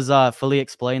both of us fully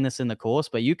explain this in the course,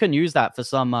 but you can use that for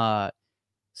some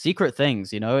secret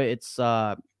things. It's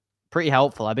pretty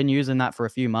helpful. I've been using that for a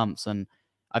few months and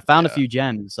I found a yeah. few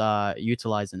gems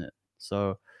utilizing it.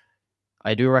 So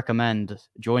I do recommend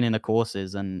joining the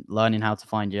courses and learning how to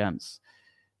find gems.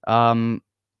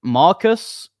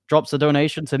 Marcus drops a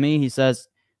donation to me. He says,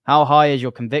 how high is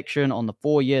your conviction on the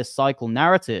 4-year cycle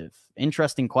narrative?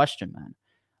 Interesting question, man.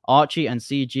 Archie and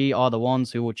CG are the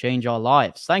ones who will change our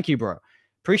lives. Thank you, bro.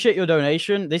 Appreciate your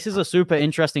donation. This is a super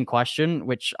interesting question,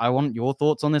 which I want your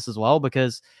thoughts on this as well,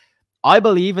 because I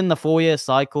believe in the 4-year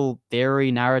cycle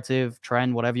theory, narrative,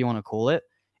 trend, whatever you want to call it.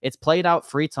 It's played out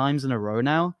 3 times in a row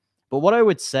now. But what I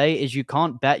would say is you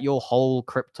can't bet your whole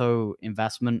crypto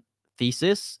investment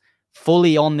thesis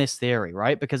fully on this theory,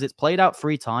 right? Because it's played out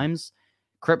 3 times.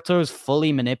 Crypto is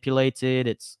fully manipulated.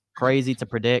 It's crazy to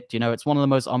predict. It's one of the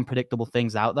most unpredictable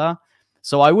things out there.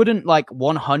 So I wouldn't like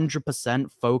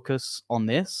 100% focus on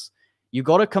this. You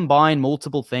got to combine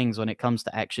multiple things when it comes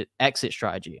to exit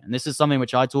strategy. And this is something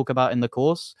which I talk about in the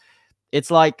course.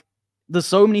 It's like there's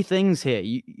so many things here.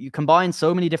 You combine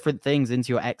so many different things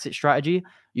into your exit strategy.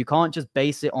 You can't just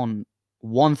base it on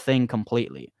one thing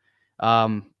completely.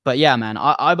 But yeah, man,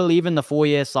 I believe in the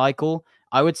 4-year cycle.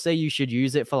 I would say you should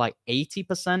use it for like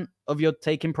 80% of your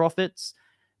taking profits.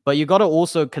 But you got to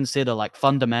also consider like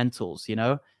fundamentals,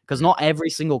 because not every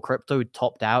single crypto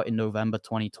topped out in November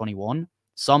 2021.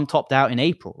 Some topped out in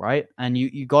April, right? And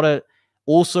you got to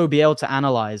also be able to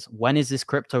analyze when is this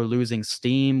crypto losing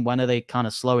steam? When are they kind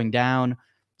of slowing down?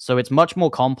 So it's much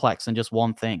more complex than just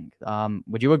one thing.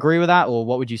 Would you agree with that, or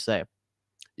what would you say?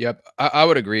 Yep, I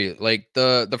would agree. Like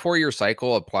the 4-year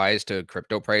cycle applies to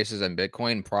crypto prices and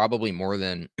Bitcoin probably more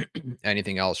than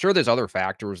anything else. Sure, there's other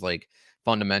factors like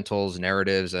fundamentals,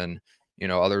 narratives, and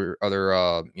other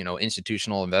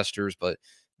institutional investors, but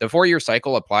the 4-year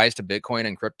cycle applies to Bitcoin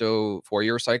and crypto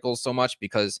 4-year cycles so much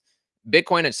because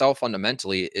Bitcoin itself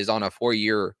fundamentally is on a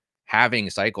 4-year halving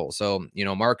cycle. So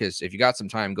Marcus, if you got some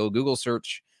time, go Google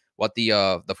search what the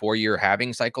 4-year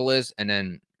halving cycle is, and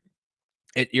then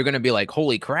you're going to be like,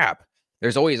 holy crap.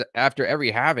 There's always, after every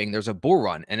halving, there's a bull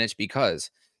run. And it's because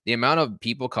the amount of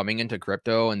people coming into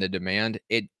crypto and the demand,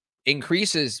 it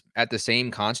increases at the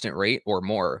same constant rate or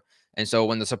more. And so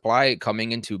when the supply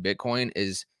coming into Bitcoin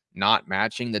is not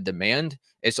matching the demand,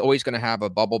 it's always going to have a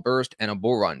bubble burst and a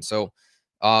bull run. So,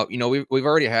 we've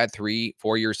already had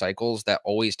 3-4-year cycles that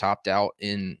always topped out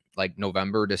in like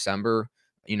November, December,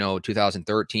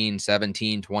 2013,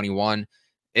 17, 21.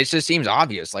 It just seems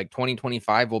obvious like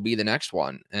 2025 will be the next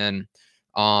one. And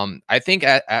I think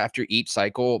after each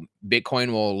cycle,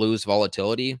 Bitcoin will lose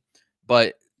volatility,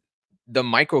 but the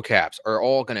micro caps are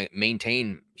all going to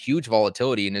maintain huge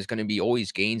volatility, and there's going to be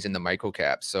always gains in the micro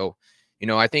caps. So,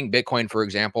 I think Bitcoin, for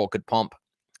example, could pump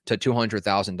to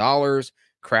 $200,000,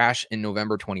 crash in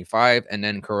November 25, and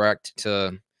then correct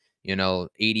to,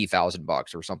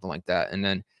 $80,000 or something like that. And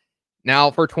then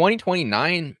now for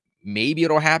 2029, maybe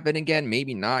it'll happen again,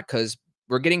 maybe not, because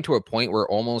we're getting to a point where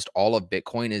almost all of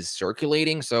Bitcoin is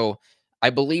circulating. So I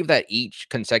believe that each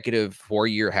consecutive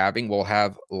 4-year halving will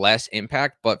have less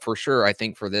impact. But for sure, I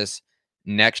think for this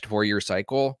next 4-year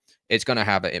cycle, it's going to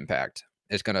have an impact.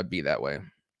 It's going to be that way.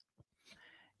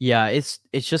 Yeah, it's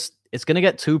gonna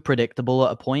get too predictable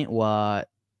at a point where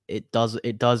it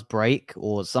does break,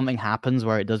 or something happens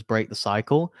where it does break the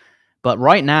cycle. But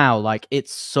right now, like,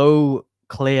 it's so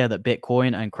clear that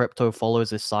Bitcoin and crypto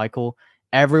follows this cycle.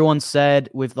 Everyone said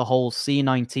with the whole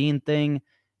C19 thing,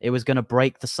 it was gonna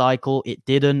break the cycle. It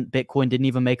didn't. Bitcoin didn't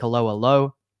even make a lower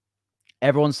low.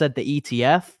 Everyone said the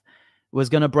ETF was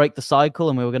gonna break the cycle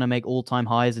and we were gonna make all-time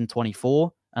highs in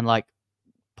 24 and like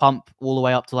pump all the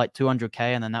way up to like 200K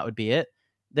and then that would be it.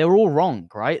 They were all wrong,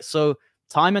 right? So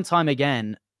time and time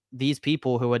again, these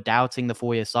people who are doubting the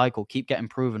 4-year cycle keep getting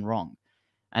proven wrong.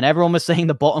 And everyone was saying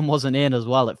the bottom wasn't in as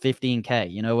well at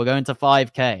 15K. You know, we're going to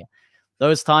 5K.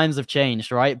 Those times have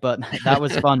changed, right? But that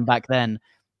was fun back then,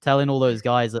 telling all those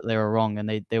guys that they were wrong and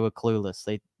they were clueless.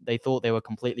 They thought they were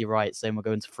completely right, saying we're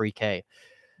going to 3K.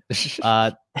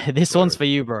 This one's for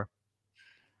you, bro.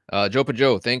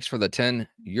 Joe, thanks for the 10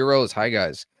 euros. Hi,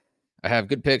 guys. I have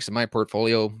good picks in my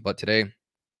portfolio, but today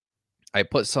I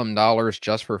put some dollars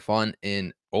just for fun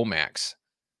in OMAX.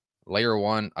 Layer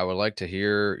 1, I would like to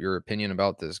hear your opinion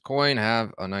about this coin.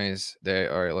 Have a nice day.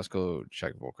 All right, let's go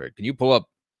check real quick. Can you pull up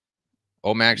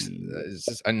OMAX?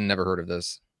 I never heard of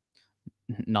this.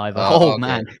 Neither. Oh, okay.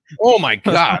 Man. Oh, my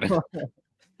God.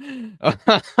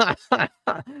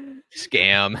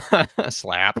 Scam.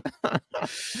 Slap.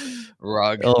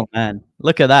 Rug. Oh, man.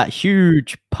 Look at that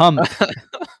huge pump.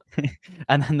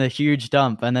 And then the huge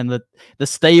dump. And then the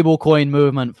stable coin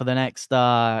movement for the next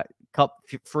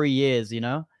 3 years, you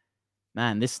know?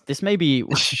 Man, this may be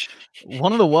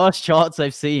one of the worst charts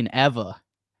I've seen ever.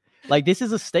 Like, this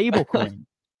is a stable coin.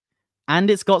 And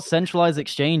it's got centralized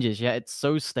exchanges, yet it's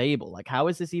so stable. Like, how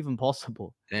is this even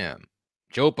possible? Damn.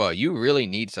 Jopa, you really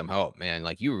need some help, man.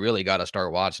 Like, you really got to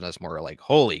start watching us more. Like,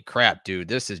 holy crap, dude.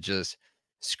 This is just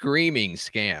screaming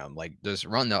scam. Like, just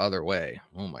run the other way.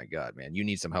 Oh, my God, man. You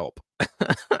need some help.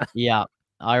 Yeah.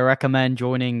 I recommend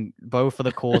joining both of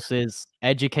the courses,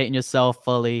 educating yourself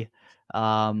fully,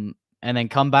 and then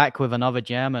come back with another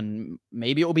gem, and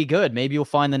maybe it'll be good. Maybe you'll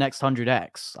find the next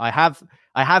 100x. I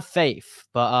have faith,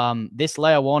 but this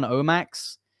layer 1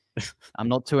 OMAX, I'm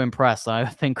not too impressed. I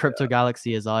think Crypto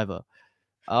Galaxy is either.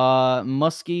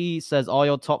 Muskie says, are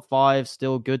your top 5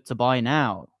 still good to buy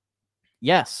now?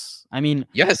 Yes. I mean,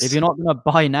 yes. If you're not gonna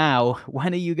buy now,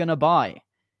 when are you gonna buy?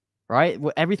 Right?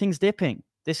 Everything's dipping.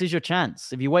 This is your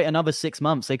chance. If you wait another 6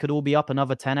 months, they could all be up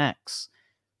another 10x.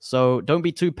 So don't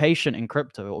be too patient in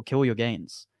crypto. It will kill your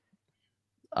gains.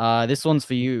 This one's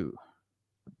for you.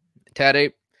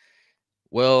 Taddy,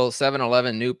 will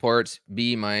 7-Eleven Newports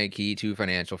be my key to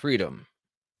financial freedom?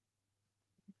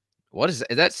 What is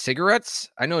that cigarettes?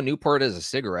 I know Newport is a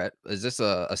cigarette. Is this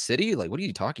a city? Like, what are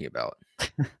you talking about?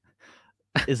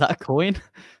 Is that a coin?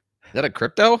 Is that a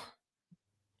crypto?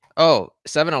 Oh,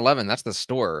 7-Eleven, that's the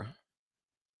store.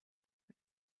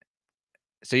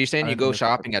 So you're saying you go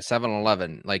shopping at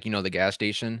 7-Eleven, like, you know, the gas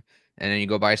station, and then you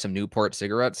go buy some Newport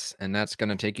cigarettes, and that's going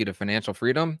to take you to financial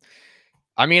freedom?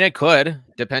 I mean, it could,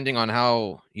 depending on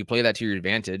how you play that to your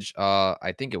advantage.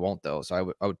 I think it won't, though.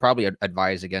 So I would probably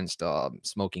advise against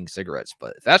smoking cigarettes.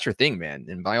 But if that's your thing, man,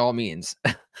 then by all means.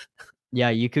 Yeah,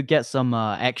 you could get some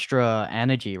extra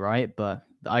energy, right? But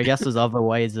I guess there's other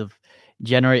ways of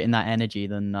generating that energy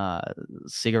than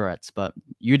cigarettes. But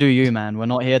you do you, man. We're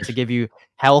not here to give you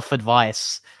health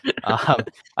advice. I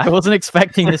wasn't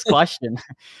expecting this question.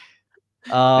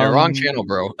 Wrong channel,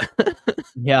 bro.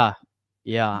 Yeah.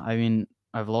 I mean,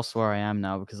 I've lost where I am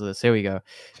now because of this. Here we go.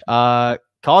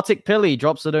 Kartik Pili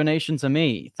drops a donation to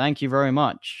me. Thank you very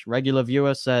much. Regular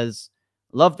viewer says,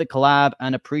 love the collab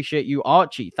and appreciate you,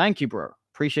 Archie. Thank you, bro.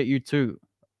 Appreciate you too.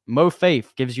 Mo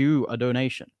Faith gives you a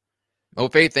donation. Mo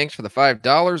Faith, thanks for the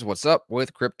 $5. What's up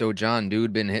with Crypto John?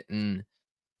 Dude, been hitting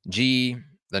G,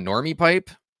 the normie pipe?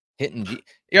 Hitting G.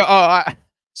 Yeah.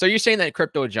 So you're saying that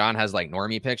Crypto John has like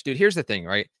normie picks? Dude, here's the thing,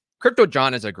 right? Crypto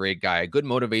John is a great guy, good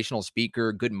motivational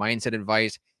speaker, good mindset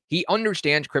advice. He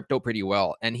understands crypto pretty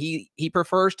well, and he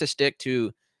prefers to stick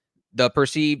to the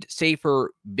perceived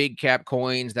safer big cap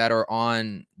coins that are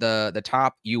on the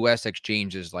top US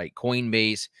exchanges like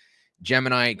Coinbase,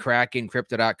 Gemini, Kraken,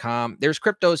 Crypto.com. There's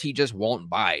cryptos he just won't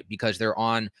buy because they're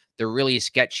on the really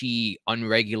sketchy,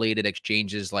 unregulated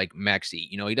exchanges like Mexi.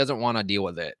 You know, he doesn't want to deal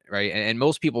with it, right? And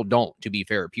most people don't, to be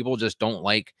fair. People just don't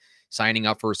like signing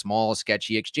up for small,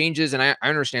 sketchy exchanges, and I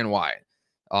understand why.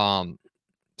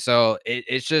 So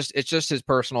it's just his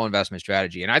personal investment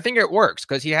strategy, and I think it works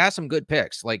because he has some good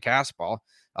picks like Caspal.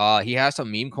 He has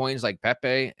some meme coins like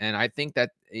Pepe, and I think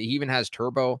that he even has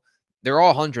Turbo. They're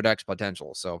all 100x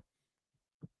potential. So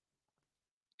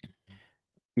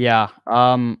Yeah,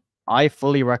 I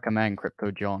fully recommend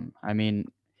Crypto John. I mean,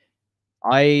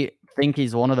 I think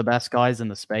he's one of the best guys in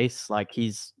the space. Like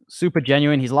he's super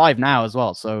genuine. He's live now as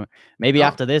well. So maybe oh,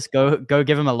 after this, go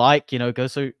give him a like. You know,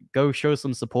 go show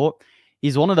some support.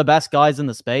 He's one of the best guys in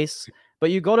the space.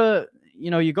 But you gotta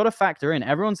factor in.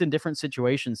 Everyone's in different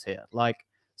situations here. Like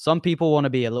some people want to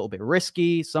be a little bit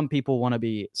risky. Some people want to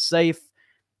be safe.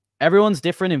 Everyone's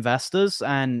different investors,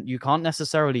 and you can't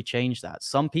necessarily change that.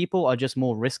 Some people are just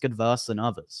more risk adverse than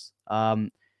others. mhm.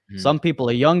 Some people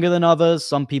are younger than others.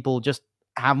 Some people just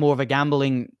have more of a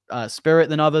gambling spirit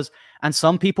than others. And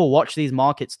some people watch these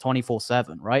markets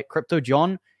 24/7, right? Crypto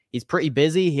John, he's pretty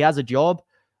busy. He has a job.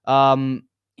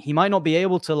 He might not be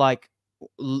able to like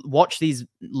watch these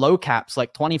low caps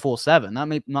like 24/7.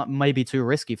 That may be too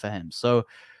risky for him. So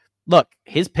look,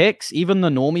 his picks, even the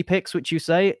normie picks, which you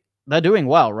say, they're doing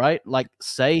well, right? Like,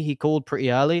 say he called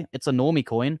pretty early. It's a normie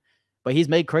coin, but he's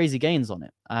made crazy gains on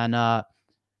it. And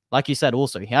like you said,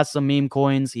 also, he has some meme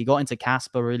coins. He got into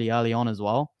Casper really early on as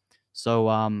well.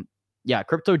 So, yeah,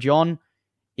 Crypto John,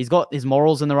 he's got his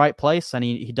morals in the right place, and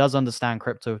he does understand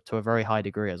crypto to a very high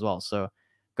degree as well. So,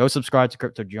 go subscribe to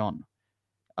Crypto John.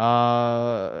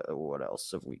 What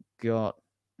else have we got?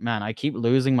 Man, I keep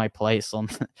losing my place on.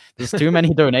 There's too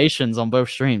many donations on both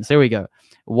streams. Here we go.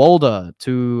 Walder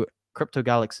to Crypto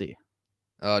Galaxy.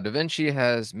 Da Vinci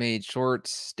has made shorts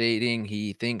stating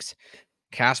he thinks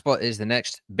Caspa is the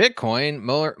next Bitcoin,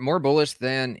 more bullish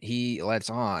than he lets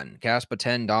on. Caspa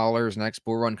 $10, next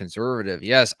bull run conservative.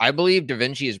 Yes, I believe Da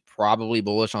Vinci is probably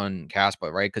bullish on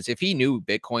Caspa, right? Because if he knew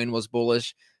Bitcoin was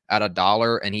bullish at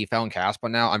 $1 and he found Caspa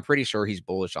now, I'm pretty sure he's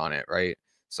bullish on it, right?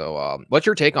 So, what's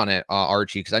your take on it,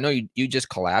 Archie? Because I know you just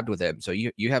collabed with him, so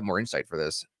you have more insight for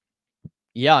this.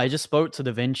 Yeah, I just spoke to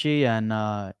Da Vinci,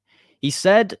 and he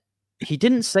said he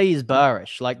didn't say he's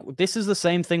bearish. Like this is the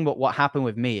same thing, but what happened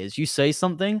with me is you say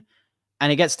something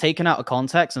and it gets taken out of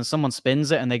context, and someone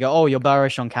spins it and they go, "Oh, you're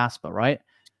bearish on Casper," right?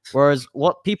 Whereas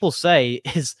what people say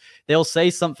is they'll say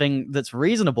something that's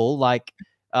reasonable, like,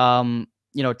 time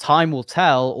will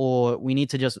tell, or we need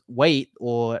to just wait,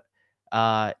 or,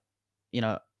 uh,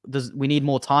 we need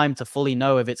more time to fully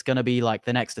know if it's going to be like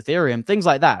the next Ethereum, things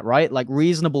like that, right? Like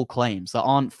reasonable claims that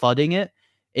aren't fudding it.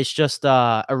 It's just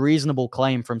a reasonable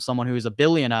claim from someone who is a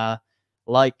billionaire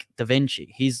like Da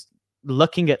Vinci. He's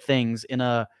looking at things in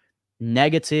a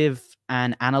negative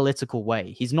and analytical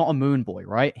way. He's not a moon boy,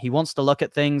 right? He wants to look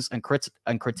at things and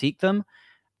critique them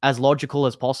as logical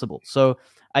as possible. So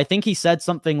I think he said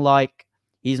something like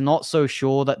he's not so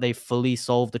sure that they fully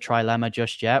solved the trilemma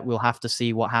just yet. We'll have to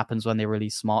see what happens when they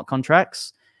release smart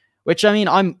contracts. Which I mean,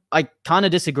 I kind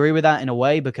of disagree with that in a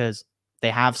way because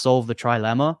they have solved the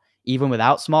trilemma even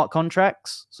without smart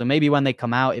contracts. So maybe when they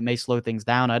come out, it may slow things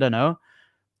down. I don't know.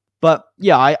 But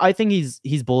yeah, I think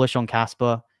he's bullish on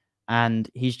Casper, and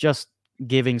he's just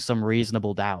giving some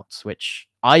reasonable doubts, which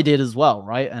I did as well,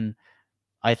 right? And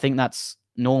I think that's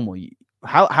normal.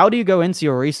 How do you go into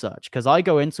your research? Because I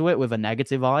go into it with a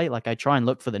negative eye. Like I try and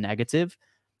look for the negative.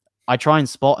 I try and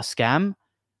spot a scam.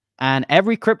 And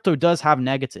every crypto does have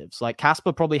negatives. Like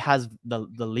Casper probably has the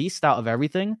least out of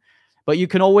everything, but you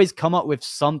can always come up with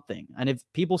something. And if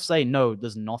people say no,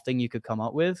 there's nothing you could come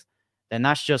up with, then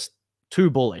that's just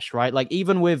too bullish, right? Like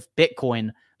even with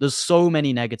Bitcoin, there's so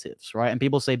many negatives, right? And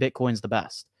people say Bitcoin's the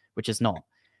best, which is not.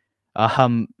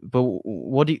 But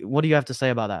what do you have to say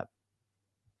about that?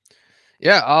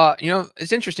 Yeah,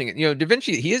 it's interesting. Da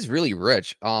Vinci, he is really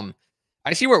rich.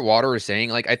 I see what Water is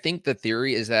saying. Like, I think the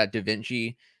theory is that Da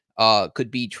Vinci could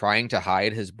be trying to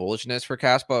hide his bullishness for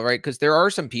Caspa, right? Because there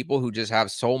are some people who just have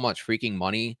so much freaking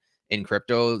money in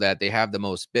crypto that they have the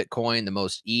most Bitcoin, the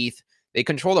most ETH. They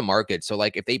control the market. So,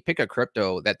 like, if they pick a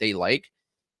crypto that they like,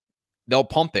 they'll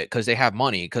pump it because they have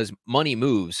money, because money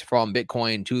moves from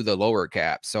Bitcoin to the lower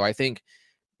cap. So I think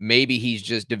maybe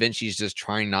Da Vinci's just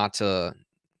trying not to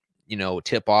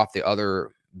tip off the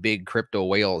other big crypto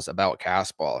whales about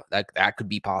Caspa. That could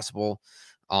be possible.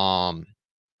 And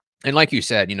like you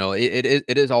said,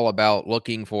 it is all about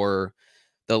looking for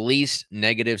the least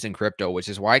negatives in crypto, which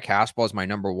is why Caspa is my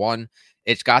number one.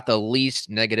 It's got the least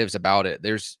negatives about it.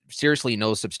 There's seriously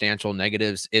no substantial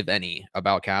negatives, if any,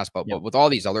 about Caspa. Yep, But with all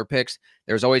these other picks,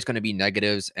 there's always going to be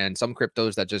negatives, and some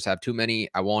cryptos that just have too many,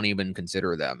 I won't even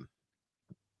consider them.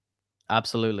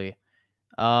 absolutely.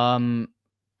 Amrit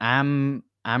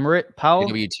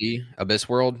Powell. AWT, Abyss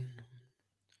World,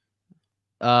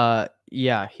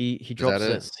 Yeah, he is that drops it?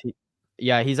 this.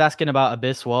 Yeah, he's asking about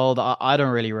Abyss World. I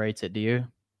don't really rate it. Do you?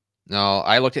 No,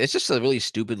 I looked it's just a really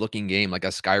stupid looking game, like a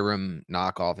Skyrim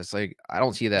knockoff. It's like, I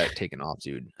don't see that taking off,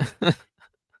 dude.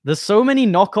 There's so many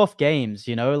knockoff games,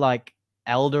 you know, like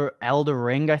Elder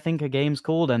Ring, I think a game's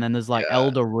called, and then there's like Yeah.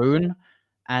 Elder Rune,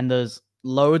 and there's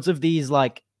loads of these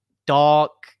like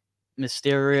dark,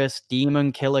 mysterious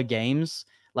demon killer games,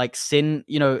 like Sin,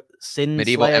 you know, Sin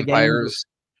Medieval Slayer games. Empires.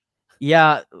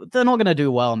 Yeah, they're not gonna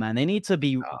do well, man. They need to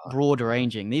be Uh, broad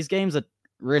ranging. These games are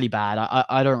really bad.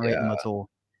 I don't rate them yeah. at all.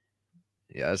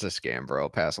 Yeah, it's a scam, bro.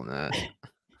 Pass on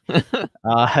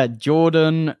that.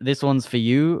 Jordan, this one's for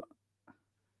you.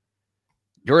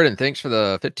 Jordan, thanks for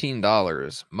the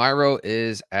 $15. Myro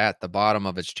is at the bottom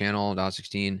of its channel, down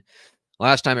 16.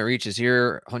 Last time it reaches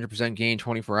here, 100% gain,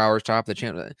 24 hours, top of the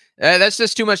channel. That's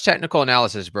just too much technical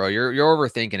analysis, bro. You're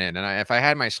overthinking it. And if I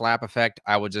had my slap effect,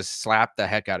 I would just slap the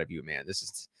heck out of you, man. This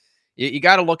is you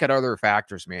got to look at other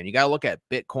factors, man. You got to look at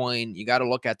Bitcoin. You got to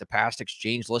look at the past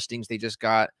exchange listings they just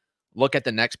got. Look at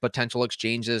the next potential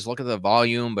exchanges. Look at the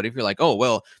volume. But if you're like, oh,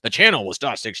 well, the channel was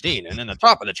 .16 and then the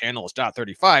top of the channel is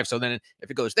 .35. So then if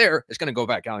it goes there, it's going to go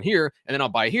back down here and then I'll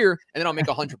buy here and then I'll make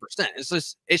 100%.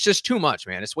 It's just too much,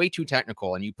 man. It's way too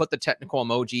technical. And you put the technical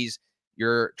emojis,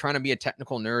 you're trying to be a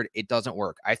technical nerd. It doesn't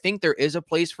work. I think there is a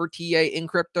place for TA in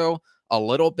crypto a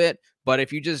little bit. But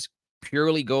if you just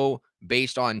purely go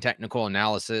based on technical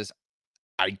analysis,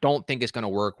 I don't think it's going to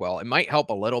work well. It might help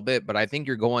a little bit, but I think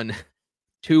you're going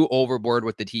too overboard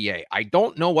with the TA. I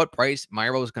don't know what price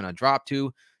Myro is going to drop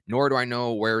to, nor do I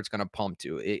know where it's going to pump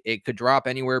to. It could drop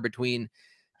anywhere between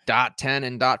 .10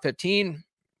 and .15.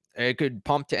 It could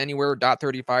pump to anywhere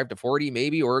 .35 to 40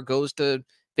 maybe, or it goes to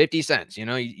 50 cents. You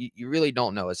know, you really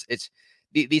don't know.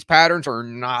 These patterns are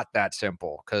not that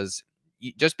simple, because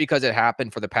just because it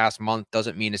happened for the past month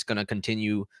doesn't mean it's going to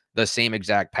continue the same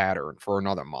exact pattern for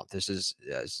another month. This is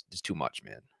too much,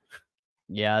 man.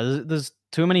 Yeah, there's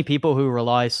too many people who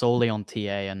rely solely on TA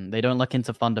and they don't look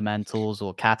into fundamentals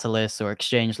or catalysts or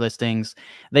exchange listings.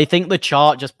 They think the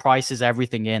chart just prices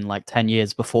everything in like 10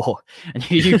 years before, and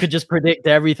you could just predict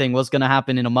everything, what's going to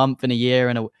happen in a month, in a year,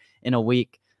 in a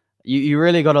week. You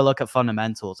really got to look at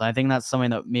fundamentals. I think that's something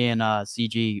that me and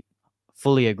CG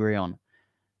fully agree on.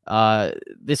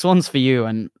 This one's for you,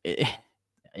 and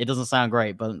it doesn't sound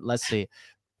great, but let's see.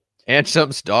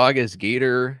 Ansom's dog is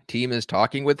Gator. Team is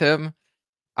talking with him.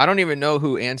 I don't even know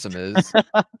who Ansom is.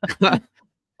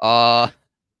 I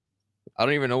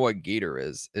don't even know what Gator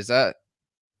is. Is that,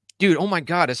 dude? Oh my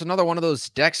god, it's another one of those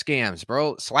deck scams,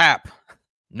 bro. Slap.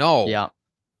 No. Yeah.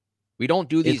 We don't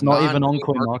do these. It's not even on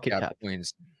CoinMarketCap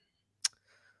coins.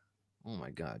 Oh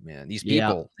my god, man. These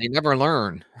people, they never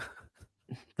learn.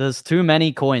 There's too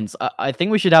many coins. I think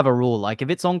we should have a rule. Like if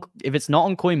it's not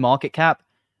on CoinMarketCap,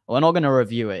 we're not going to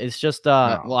review it. It's just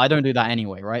No. well, I don't do that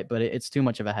anyway, right? But it's too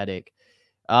much of a headache.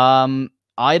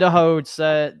 Idaho drops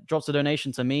a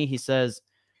donation to me. He says,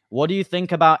 "What do you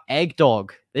think about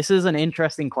Eggdog?" This is an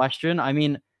interesting question. I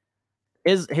mean,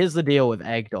 here's the deal with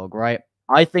Eggdog, right?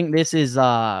 I think this is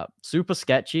super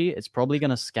sketchy. It's probably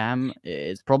going to scam.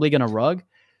 It's probably going to rug.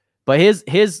 But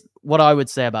here's what I would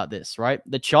say about this, right?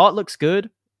 The chart looks good.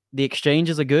 The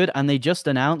exchanges are good. And they just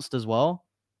announced as well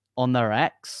on their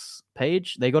X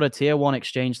page, they got a tier 1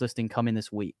 exchange listing coming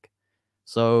this week.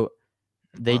 So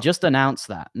they just announced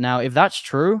that. Now, if that's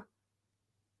true,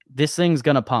 this thing's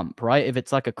going to pump, right? If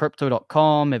it's like a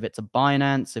crypto.com, if it's a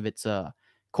Binance, if it's a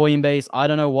Coinbase, I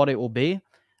don't know what it will be.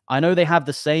 I know they have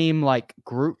the same like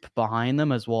group behind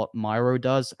them as what Myro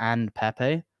does and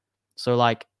Pepe. So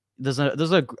like there's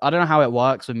a I don't know how it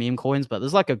works with meme coins, but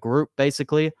there's like a group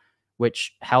basically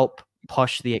which help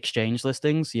push the exchange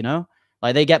listings, you know?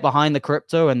 Like they get behind the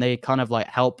crypto and they kind of like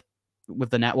help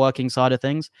with the networking side of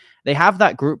things. They have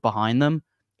that group behind them.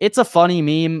 It's a funny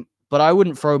meme, but I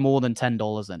wouldn't throw more than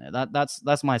 $10 in it.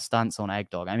 That's my stance on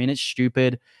Eggdog. I mean, it's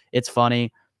stupid. It's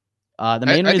funny. The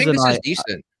main I reason think this is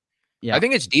decent. Yeah. I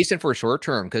think it's decent for short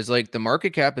term, because like the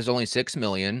market cap is only 6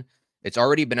 million. It's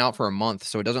already been out for a month,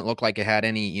 so it doesn't look like it had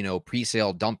any, you know,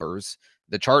 pre-sale dumpers.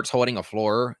 The chart's holding a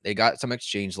floor. They got some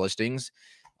exchange listings.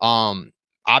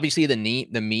 Obviously the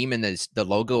meme and the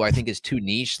logo I think is too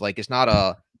niche. Like it's not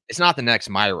the next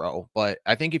Myro, but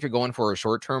I think if you're going for a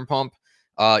short-term pump,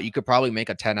 you could probably make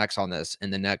a 10x on this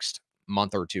in the next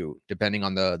month or two, depending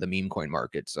on the meme coin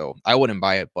market. So I wouldn't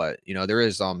buy it, but you know, there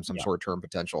is some short-term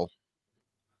potential.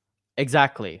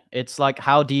 Exactly. It's like,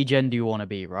 how degen do you want to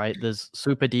be, right? There's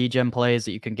super degen plays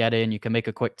that you can get in. You can make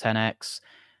a quick 10x.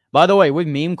 By the way, with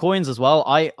meme coins as well,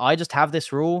 I just have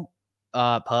this rule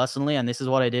personally, and this is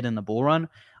what I did in the bull run.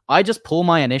 I just pull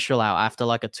my initial out after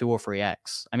like a 2 or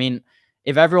 3x. I mean,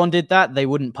 if everyone did that, they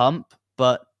wouldn't pump,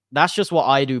 but that's just what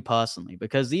I do personally,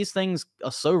 because these things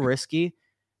are so risky.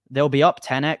 They'll be up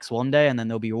 10x one day and then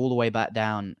they'll be all the way back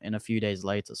down in a few days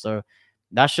later. So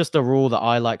that's just a rule that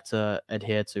I like to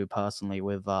adhere to personally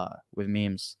with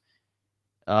memes.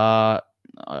 Let's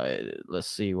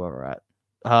see where we're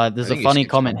at. There's a funny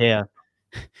comment here.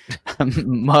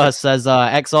 Mer says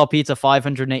XRP to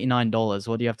 $589.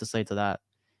 What do you have to say to that?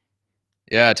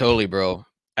 Yeah, totally, bro.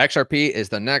 XRP is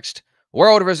the next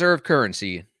world reserve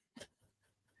currency.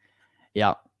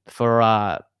 Yeah,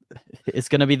 for it's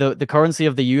gonna be the currency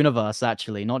of the universe,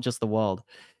 actually, not just the world.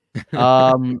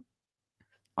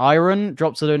 Iron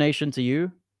drops a donation to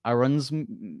you. Iron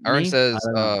says,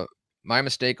 my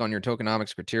mistake on your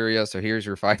tokenomics criteria. So here's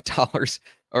your $5.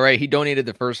 All right, he donated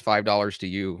the first $5 to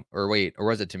you, or wait, or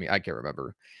was it to me? I can't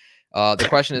remember. The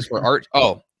question is for Art.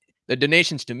 Oh, the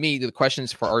donations to me. The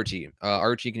questions for Archie.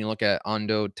 Archie, can you look at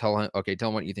Ondo? Tell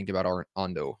him what you think about our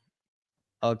Ondo.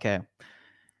 Okay.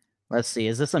 Let's see.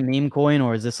 Is this a meme coin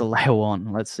or is this a layer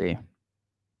one? Let's see.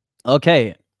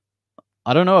 Okay.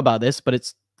 I don't know about this, but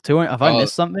it's 200. Have I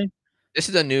missed something? This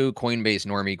is a new Coinbase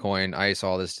normie coin. I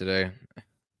saw this today.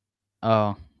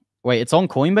 Oh, wait. It's on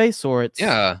Coinbase or it's...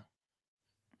 Yeah.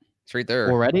 It's right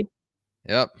there. Already?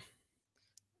 Yep.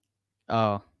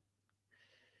 Oh.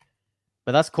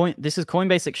 But that's this is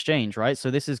Coinbase Exchange, right? So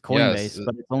this is Coinbase, yes,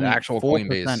 but it's only actual 4%.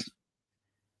 Coinbase.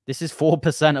 This is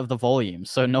 4% of the volume,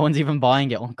 so no one's even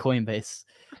buying it on Coinbase.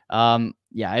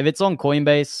 Yeah, if it's on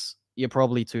Coinbase, you're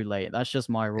probably too late. That's just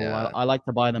my rule. Yeah. I like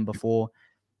to buy them before.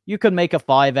 You could make a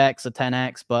 5x, a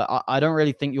 10x, but I don't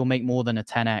really think you'll make more than a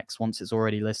 10x once it's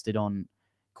already listed on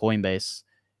Coinbase.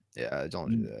 Yeah,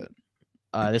 don't do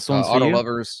that. This one's for Auto you.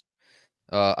 Lovers.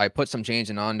 I put some change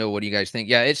in Ondo. What do you guys think?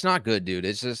 Yeah, it's not good, dude.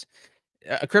 It's just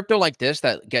a crypto like this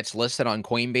that gets listed on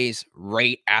Coinbase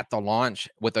right at the launch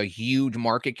with a huge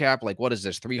market cap. Like, what is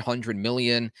this? 300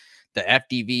 million. The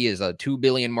FDV is a 2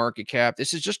 billion market cap.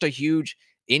 This is just a huge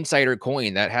insider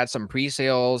coin that had some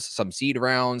pre-sales, some seed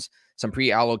rounds, some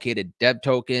pre-allocated dev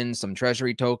tokens, some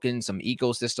treasury tokens, some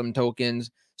ecosystem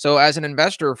tokens. So as an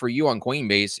investor for you on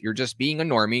Coinbase, you're just being a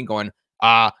normie going,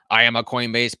 I am a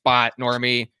Coinbase bot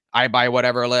normie. I buy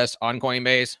whatever list on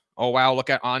Coinbase. Oh, wow, look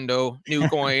at Ondo, new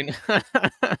coin.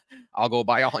 I'll go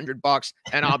buy $100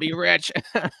 and I'll be rich.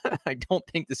 I don't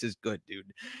think this is good,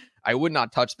 dude. I would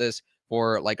not touch this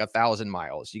for like 1,000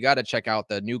 miles. You got to check out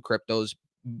the new cryptos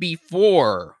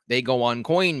before they go on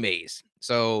Coinbase.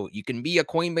 So you can be a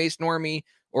Coinbase normie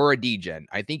or a degen.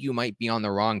 I think you might be on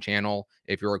the wrong channel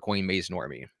if you're a Coinbase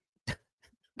normie.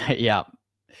 Yeah.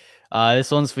 This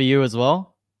one's for you as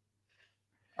well.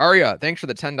 Arya, thanks for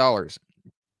the $10.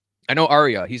 I know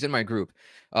Arya. He's in my group.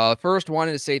 First,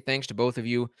 wanted to say thanks to both of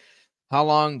you. How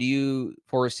long do you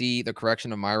foresee the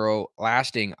correction of Myro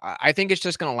lasting? I think it's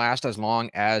just going to last as long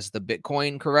as the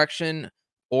Bitcoin correction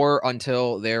or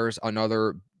until there's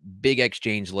another big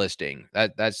exchange listing.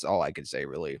 That's all I could say,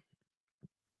 really.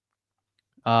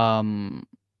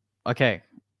 Okay.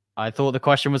 I thought the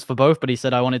question was for both, but he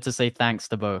said I wanted to say thanks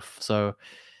to both. So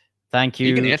thank you.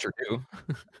 You can answer too.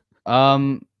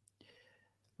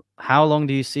 How long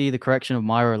do you see the correction of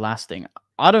Myro lasting?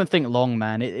 I don't think long,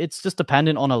 man. It's just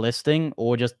dependent on a listing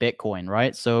or just Bitcoin,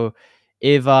 right? So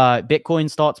if Bitcoin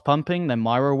starts pumping, then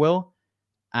Myro will.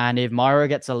 And if Myro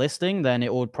gets a listing, then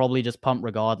it will probably just pump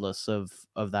regardless of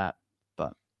that.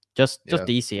 But just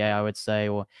DCA, I would say.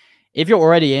 Or if you're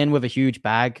already in with a huge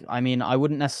bag, I mean, I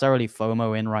wouldn't necessarily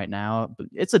FOMO in right now. But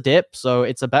it's a dip, so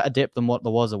it's a better dip than what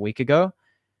there was a week ago.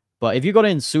 But if you got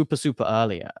in super, super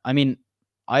early, I mean,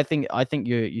 I think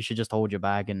you should just hold your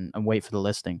bag and wait for the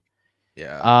listing.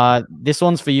 Yeah. This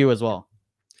one's for you as well.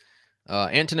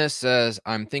 Antonis says,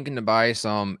 I'm thinking to buy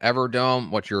some Everdome.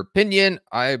 What's your opinion?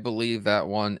 I believe that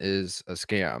one is a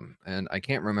scam, and I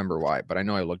can't remember why, but I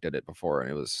know I looked at it before and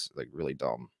it was like really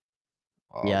dumb.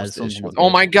 Yeah. Oh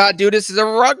my God, dude, this is a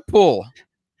rug pull.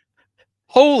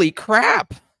 Holy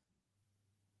crap.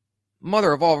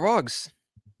 Mother of all rugs.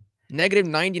 Negative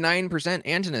 99%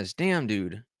 Antonis. Damn,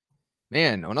 dude.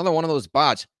 Man, another one of those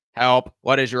bots. Help.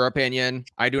 What is your opinion?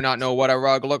 I do not know what a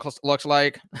rug looks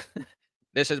like.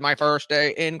 This is my first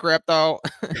day in crypto.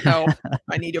 Help.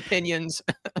 I need opinions.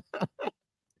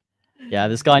 Yeah,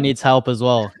 this guy needs help as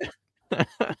well.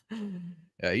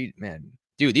 Yeah, man.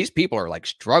 Dude, these people are like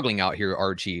struggling out here,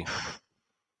 Archie.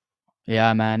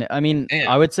 Yeah, man. I mean,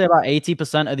 I would say about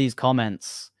 80% of these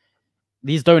comments,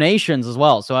 these donations as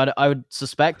well. So I would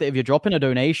suspect that if you're dropping a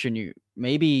donation, you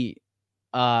maybe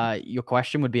your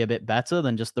question would be a bit better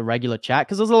than just the regular chat,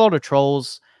 because there's a lot of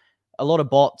trolls, a lot of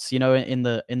bots, you know, in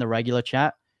the regular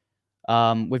chat,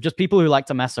 with just people who like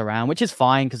to mess around, which is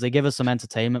fine because they give us some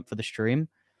entertainment for the stream.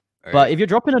 But Right. if you're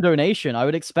dropping a donation, I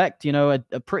would expect, you know,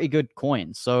 a pretty good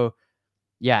coin. So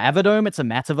yeah, Everdome, it's a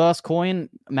metaverse coin.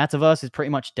 Metaverse is pretty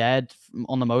much dead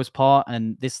on the most part,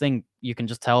 and this thing you can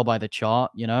just tell by the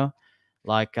chart, you know,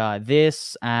 like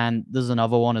this, and there's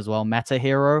another one as well, Meta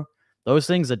Hero. Those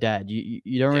things are dead.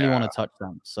 You don't really want Yeah. to touch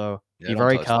them. So Yeah. be Don't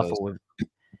very touch those. careful with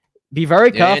be very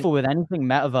Yeah. And careful with anything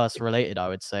metaverse related, I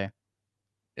would say.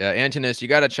 yeah, Antonis, you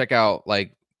got to check out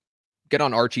like get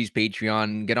on Archie's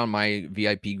Patreon, get on my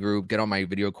VIP group, get on my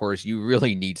video course. You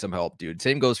really need some help, dude.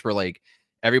 Same goes for like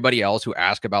everybody else who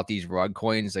ask about these rug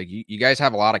coins. Like you guys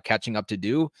have a lot of catching up to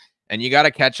do, and you got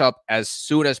to catch up as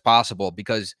soon as possible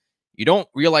because you don't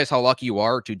realize how lucky you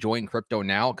are to join crypto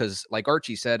now. Because, like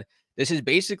Archie said, this is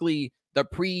basically the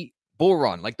pre bull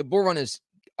run. Like the bull run is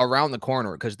around the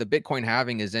corner because the Bitcoin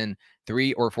halving is in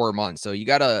 3 or 4 months. So you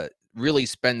got to really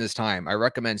spend this time. I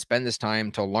recommend spend this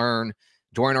time to learn,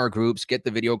 join our groups, get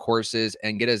the video courses,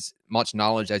 and get as much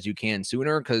knowledge as you can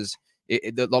sooner. Because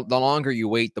the longer you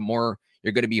wait, the more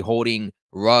you're going to be holding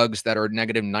rugs that are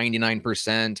negative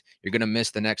 99%. You're going to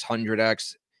miss the next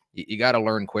 100x. You got to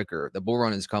learn quicker. The bull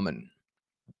run is coming.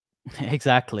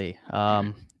 Exactly.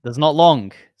 There's not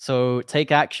long, so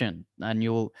take action, and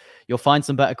you'll find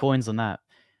some better coins than that.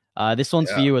 This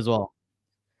one's for Yeah. you as well.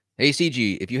 Hey,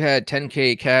 CG, if you had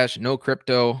 10K cash, no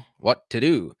crypto, what to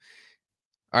do?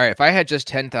 All right. If I had just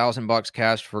 10,000 bucks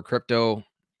cash for crypto,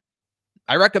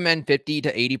 I recommend 50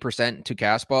 to 80% to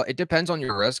Caspa. It depends on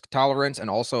your risk tolerance and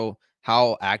also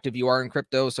how active you are in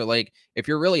crypto. So, like, if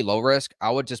you're really low risk, I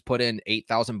would just put in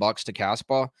 8,000 bucks to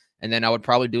Caspa, and then I would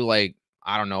probably do like,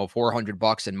 I don't know, 400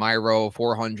 bucks in Myro,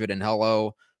 400 in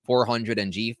Hello, 400 in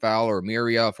GFAL or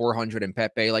Miria, 400 in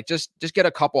Pepe. Like, just get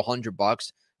a couple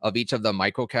 $100 of each of the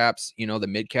micro caps, you know, the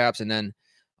mid caps, and then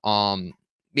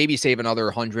maybe save another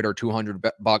 100 or 200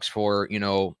 bucks for, you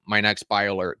know, my next buy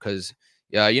alert. Because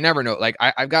yeah, you never know. Like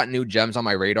I've got new gems on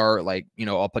my radar, like, you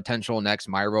know, a potential next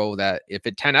Myro that if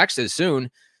it 10x is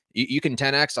soon, you can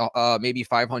 10x maybe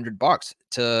 500 bucks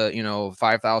to, you know,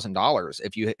 $5,000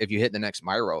 if you hit the next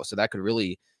Myro. So that could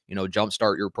really, you know,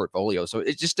 jumpstart your portfolio. So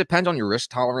it just depends on your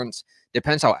risk tolerance,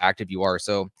 depends how active you are.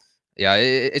 So yeah,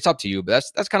 it's up to you. But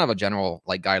that's kind of a general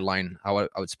like guideline how I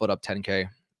would split up 10K.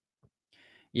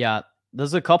 Yeah,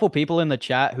 there's a couple people in the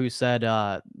chat who said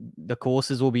the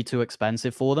courses will be too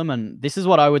expensive for them, and this is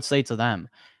what I would say to them.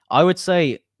 I would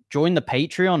say join the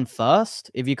Patreon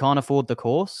first if you can't afford the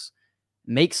course.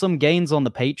 Make some gains on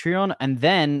the Patreon, and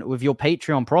then with your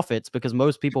Patreon profits, because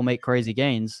most people make crazy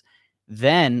gains,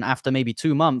 then after maybe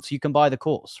 2 months, you can buy the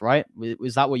course, right?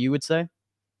 Is that what you would say?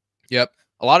 Yep.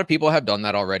 A lot of people have done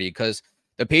that already because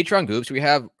the Patreon groups we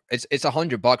have, it's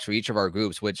 $100 for each of our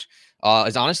groups, which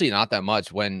is honestly not that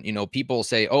much when, you know, people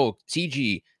say, oh,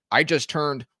 CG, I just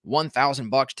turned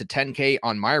 $1,000 to 10K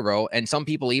on Myro. And some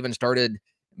people even started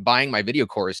buying my video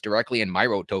course directly in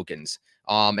Myro tokens.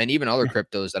 And even other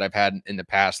cryptos that I've had in the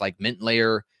past, like Mint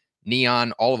Layer,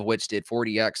 Neon, all of which did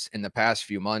 40x in the past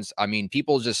few months. I mean,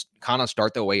 people just kind of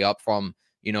start their way up from,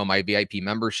 you know, my VIP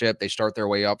membership. They start their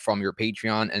way up from your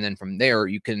Patreon, and then from there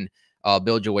you can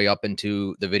build your way up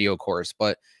into the video course.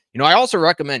 But you know, I also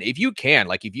recommend if you can,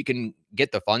 like, if you can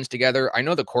get the funds together. I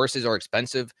know the courses are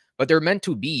expensive, but they're meant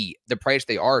to be the price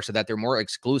they are so that they're more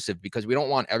exclusive, because we don't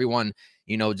want everyone,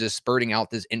 you know, just spurting out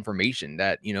this information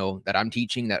that, you know, that I'm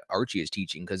teaching, that Archie is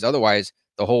teaching, because otherwise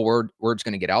the whole word's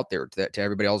going to get out there to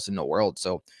everybody else in the world.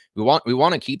 So we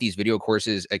want to keep these video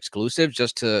courses exclusive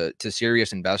just to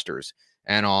serious investors.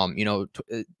 And you know,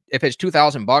 if it's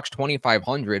 $2,000,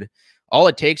 2,500, all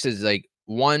it takes is like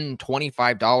one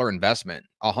 $25 investment.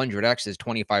 100x is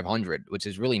 2,500, which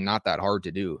is really not that hard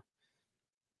to do.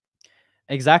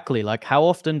 Exactly. Like, how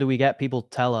often do we get people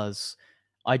tell us,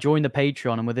 I joined the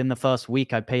Patreon and within the first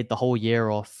week, I paid the whole year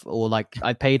off, or like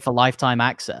I paid for lifetime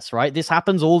access, right? This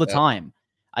happens all the Yep, time.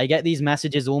 I get these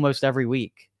messages almost every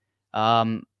week.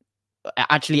 Um,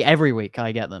 Actually, every week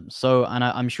I get them. So, and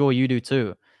I'm sure you do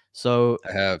too. So,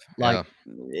 I have. like,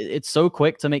 Yeah. it's so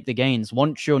quick to make the gains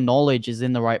once your knowledge is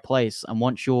in the right place and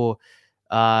once you're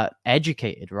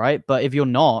educated, right? But if you're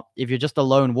not, if you're just a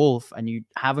lone wolf and you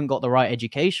haven't got the right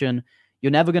education,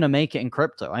 you're never going to make it in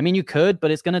crypto. I mean, you could,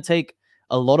 but it's going to take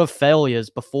a lot of failures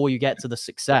before you get to the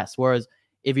success. Whereas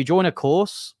if you join a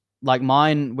course like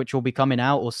mine, which will be coming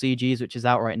out, or CG's, which is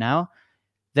out right now,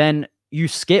 then you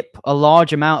skip a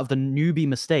large amount of the newbie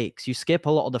mistakes. You skip a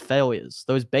lot of the failures,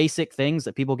 those basic things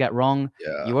that people get wrong.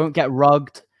 Yeah. You won't get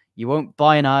rugged. You won't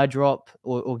buy an airdrop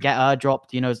or get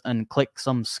airdropped, you know, and click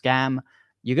some scam.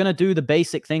 You're going to do the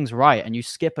basic things right. And you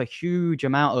skip a huge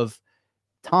amount of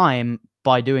time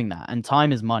by doing that. And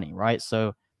time is money, right?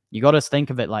 So you got to think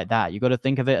of it like that. You got to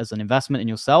think of it as an investment in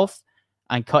yourself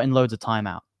and cutting loads of time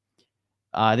out.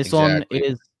 This one Exactly.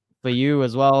 is for you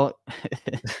as well.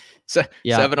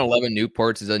 Yeah, 7-Eleven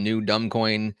Newports is a new dumb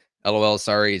coin. LOL,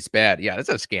 sorry, it's bad. Yeah, that's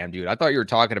a scam, dude. I thought you were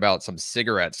talking about some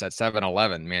cigarettes at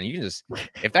 7-Eleven, man. You can just,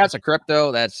 if that's a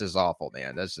crypto, that's just awful,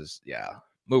 man. That's just, yeah.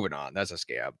 Moving on. That's a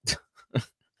scam.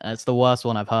 that's the worst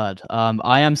one I've heard.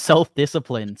 I am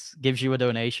self-disciplined. Gives you a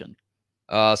donation.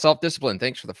 Self-discipline.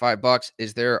 Thanks for the $5.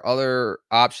 Is there other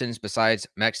options besides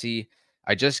Mexi?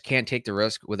 I just can't take the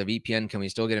risk with a VPN. Can we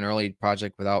still get an early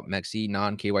project without Mexi,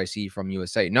 non-KYC from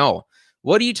USA? No.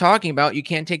 What are you talking about? You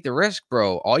can't take the risk,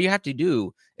 bro. All you have to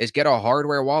do is get a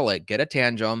hardware wallet, get a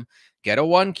Tangem, get a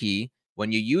one key.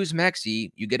 When you use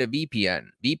Mexi, you get a VPN.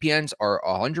 VPNs are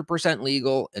 100%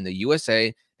 legal in the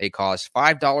USA. They cost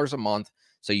 $5 a month.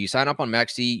 So you sign up on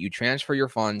Mexi, you transfer your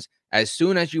funds. As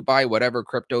soon as you buy whatever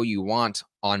crypto you want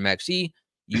on Mexi,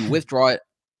 you withdraw it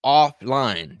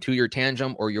offline to your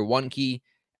Tangem or your one key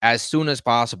as soon as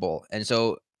possible. And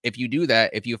so if you do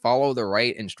that, if you follow the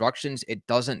right instructions, it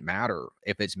doesn't matter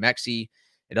if it's Mexi,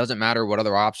 it doesn't matter what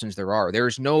other options there are.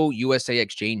 There's no USA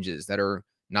exchanges that are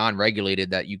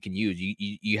non-regulated that you can use.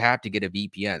 You have to get a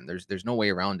VPN. There's no way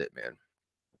around it, man.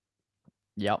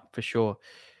 Yep, for sure.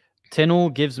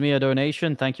 Tinel gives me a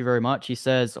donation. Thank you very much. He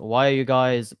says, why are you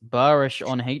guys bearish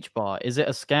on HBAR? Is it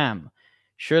a scam?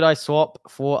 Should I swap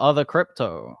for other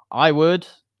crypto? I would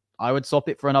swap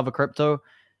it for another crypto.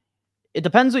 It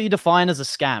depends what you define as a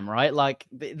scam, right? Like,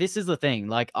 this is the thing.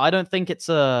 Like, I don't think it's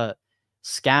a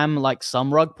scam like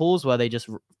some rug pulls where they just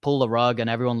pull the rug and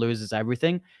everyone loses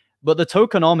everything. But the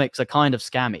tokenomics are kind of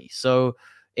scammy. So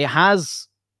it has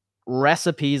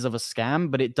recipes of a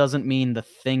scam, but it doesn't mean the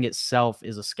thing itself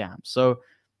is a scam. So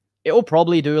it will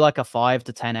probably do like a 5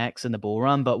 to 10x in the bull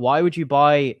run. But why would you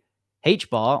buy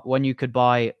HBAR when you could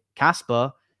buy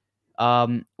Casper?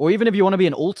 Or even if you want to be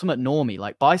an ultimate normie,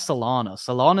 like buy Solana.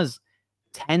 Solana's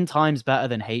 10 times better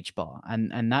than HBAR,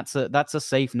 and that's a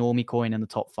safe normie coin in the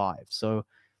top 5. So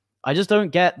I just don't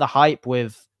get the hype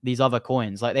with these other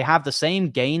coins. Like, they have the same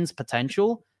gains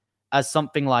potential as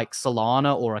something like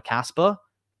Solana or a Casper,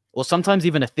 or sometimes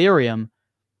even Ethereum,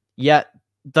 yet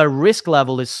the risk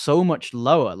level is so much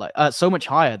lower, like so much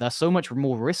higher. They're so much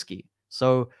more risky.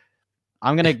 So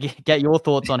I'm gonna get your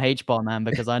thoughts on HBAR, man,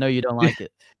 because I know you don't like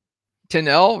it.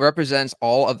 Tinel represents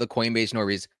all of the Coinbase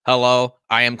normies. Hello,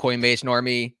 I am Coinbase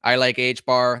normie. I like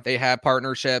HBAR. They have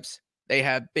partnerships. They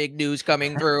have big news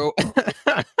coming through.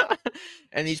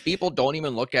 And these people don't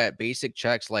even look at basic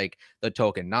checks like the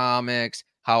tokenomics.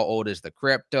 How old is the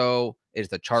crypto? Is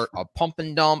the chart a pump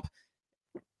and dump?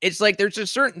 It's like there's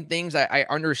just certain things I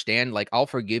understand. Like, I'll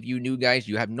forgive you, new guys.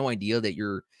 You have no idea that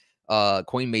you're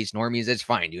Coinbase normies. It's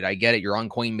fine, dude. I get it. You're on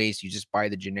Coinbase. You just buy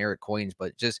the generic coins,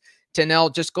 but just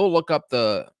Tinel, just go look up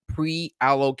the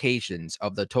pre-allocations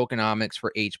of the tokenomics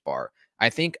for HBAR. I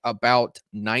think about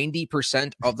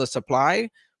 90% of the supply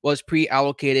was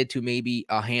pre-allocated to maybe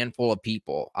a handful of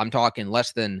people. I'm talking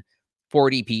less than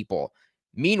 40 people.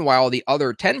 Meanwhile, the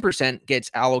other 10%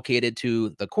 gets allocated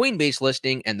to the Coinbase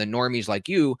listing and the normies like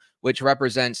you, which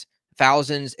represents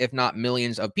thousands, if not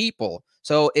millions of people.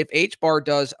 So if HBAR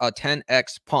does a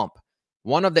 10x pump,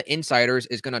 one of the insiders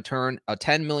is going to turn a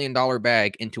 $10 million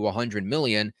bag into 100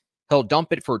 million. He'll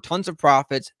dump it for tons of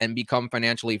profits and become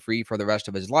financially free for the rest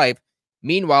of his life.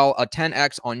 Meanwhile, a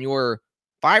 10x on your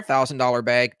 $5,000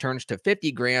 bag turns to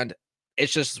 50 grand.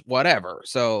 It's just whatever.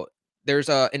 So there's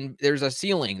a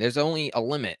ceiling. There's only a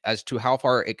limit as to how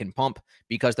far it can pump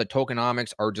because the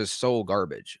tokenomics are just so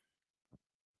garbage.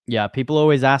 Yeah, people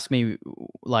always ask me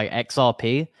like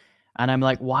XRP, and I'm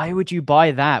like, why would you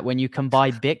buy that when you can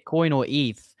buy Bitcoin or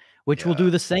ETH, which will do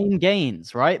the same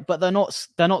gains, right? But they're not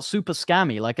super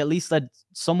scammy. Like, at least they're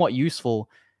somewhat useful.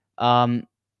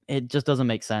 It just doesn't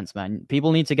make sense, man.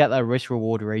 People need to get their risk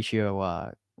reward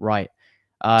ratio right.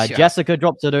 Jessica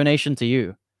dropped a donation to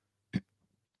you.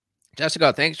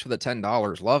 Jessica, thanks for the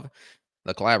 $10. Love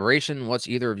the collaboration. What's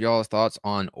either of y'all's thoughts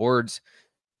on ORDS?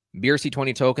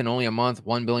 BRC20 token, only a month,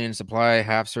 1 billion supply,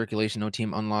 half circulation, no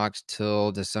team unlocks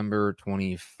till December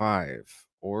 25.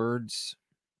 ORDS.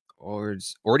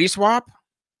 OrdiSwap?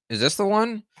 Is this the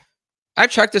one? I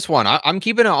checked this one. I'm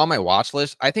keeping it on my watch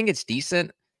list. I think it's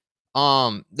decent.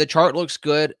 The chart looks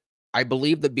good. I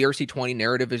believe the BRC20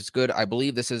 narrative is good. I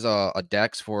believe this is a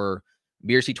DEX for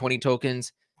BRC20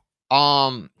 tokens.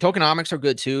 Tokenomics are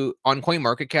good too. On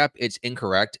CoinMarketCap, it's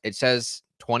incorrect. It says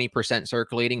 20%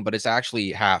 circulating, but it's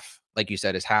actually half. Like you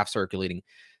said, it's half circulating.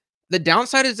 The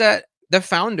downside is that the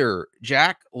founder,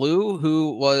 Jack Liu,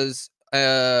 who was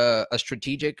a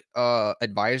strategic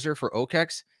advisor for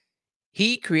OKEX,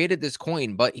 he created this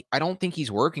coin, but I don't think he's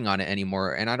working on it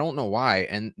anymore, and I don't know why.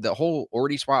 And the whole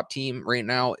OrdiSwap team right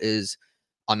now is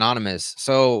anonymous.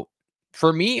 So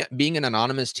for me, being an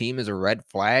anonymous team is a red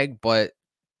flag, but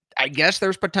I guess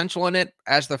there's potential in it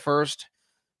as the first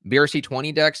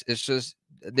BRC20 decks. It's just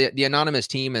the anonymous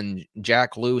team and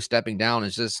Jack Lou stepping down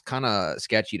is just kind of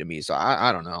sketchy to me. So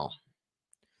I don't know.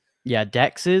 Yeah,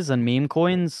 dexes and meme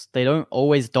coins, they don't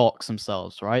always dox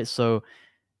themselves, right? So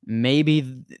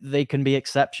maybe they can be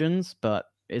exceptions, but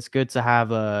it's good to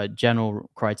have a general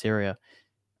criteria.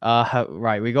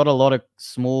 Right, we got a lot of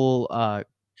small,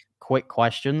 quick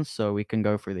questions, so we can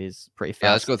go through these pretty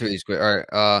Yeah, let's fast. go through these quick. All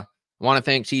right. Want to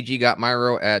thank CG got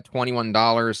Myro at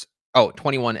 $21. Oh,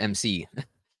 21 MC.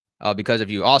 Because of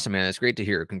you. Awesome, man. It's great to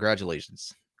hear.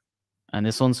 Congratulations. And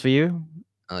this one's for you.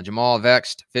 Jamal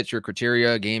Vexed fits your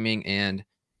criteria, gaming and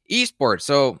esports.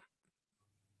 So,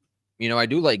 I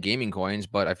do like gaming coins,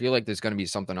 but I feel like there's going to be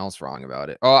something else wrong about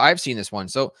it. Oh, I've seen this one.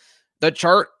 So the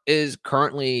chart is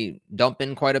currently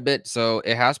dumping quite a bit, so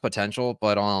it has potential,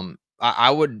 but I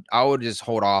would just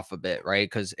hold off a bit, right?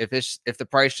 Because if the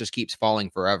price just keeps falling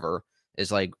forever,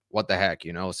 it's like what the heck,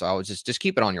 So I would just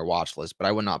keep it on your watch list, but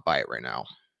I would not buy it right now.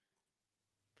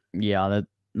 Yeah, that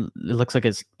it looks like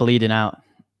it's bleeding out.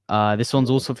 This one's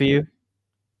also for you.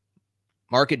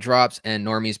 Market drops and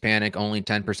normies panic. Only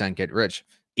 10% get rich.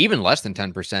 Even less than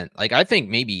 10%. Like I think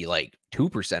maybe like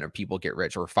 2% of people get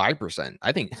rich or 5%.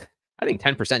 I think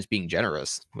 10% is being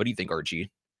generous. What do you think,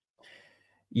 Archie?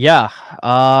 Yeah,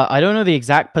 I don't know the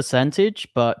exact percentage,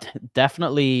 but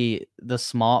definitely the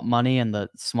smart money and the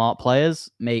smart players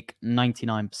make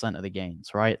 99% of the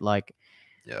gains, right? Like,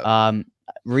 Yeah.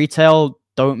 Retail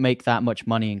don't make that much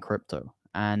money in crypto,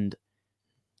 and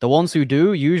the ones who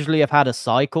do usually have had a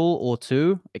cycle or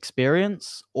two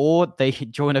experience, or they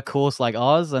join a course like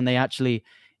ours and they actually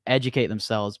educate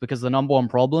themselves, because the number one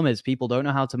problem is people don't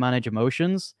know how to manage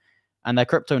emotions, and their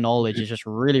crypto knowledge is just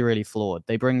really, really flawed.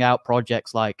 They bring out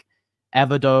projects like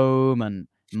Everdome and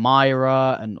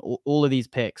Myra and all of these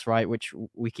picks, right, which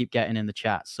we keep getting in the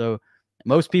chat. So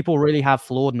most people really have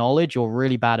flawed knowledge or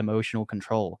really bad emotional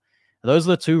control. Those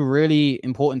are the two really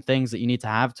important things that you need to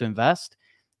have to invest.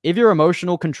 If your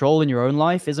emotional control in your own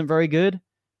life isn't very good,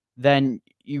 then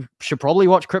you should probably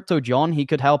watch Crypto John. He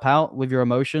could help out with your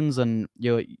emotions and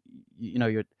your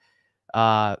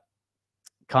uh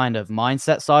kind of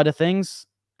mindset side of things.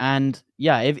 And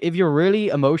yeah, if you're really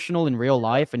emotional in real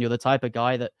life and you're the type of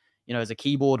guy that, is a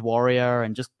keyboard warrior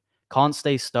and just can't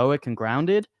stay stoic and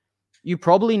grounded, you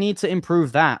probably need to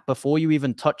improve that before you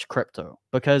even touch crypto,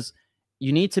 because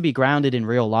you need to be grounded in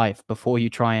real life before you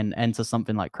try and enter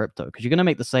something like crypto, because you're going to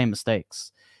make the same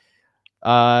mistakes.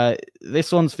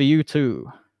 This one's for you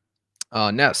too.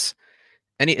 Ness,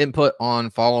 any input on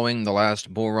following the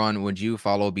last bull run? Would you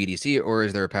follow BDC, or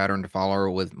is there a pattern to follow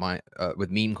with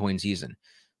with meme coin season?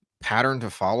 Pattern to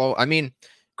follow? I mean,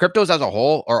 cryptos as a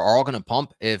whole are all going to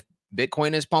pump if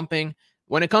Bitcoin is pumping.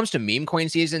 When it comes to meme coin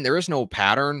season, there is no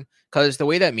pattern, because the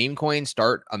way that meme coins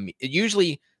start,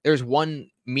 usually there's one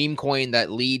meme coin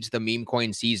that leads the meme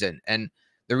coin season. And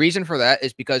the reason for that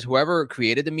is because whoever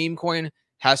created the meme coin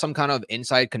has some kind of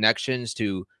inside connections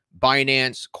to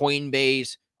Binance,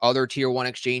 Coinbase, other tier one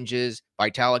exchanges,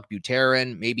 Vitalik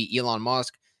Buterin, maybe Elon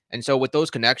Musk. And so with those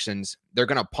connections, they're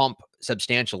going to pump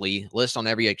substantially, list on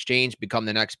every exchange, become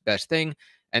the next best thing.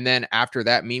 And then after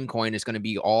that, meme coin is going to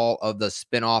be all of the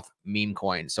spin-off meme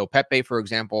coins. So Pepe, for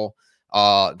example,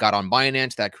 got on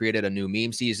Binance, that created a new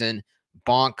meme season.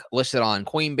 Bonk listed on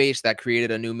Coinbase, that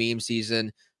created a new meme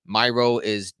season. Myro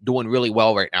is doing really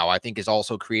well right now. I think is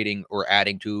also creating or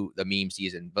adding to the meme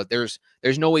season, but there's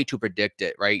no way to predict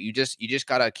it, right? You just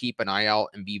gotta keep an eye out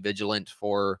and be vigilant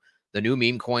for the new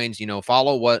meme coins.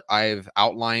 Follow what I've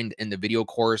outlined in the video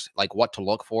course, like what to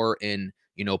look for in,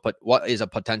 but what is a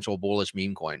potential bullish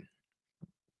meme coin.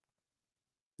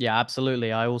 Yeah,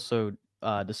 absolutely. I also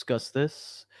discussed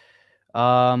this.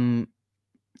 At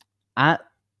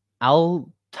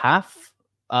Altaf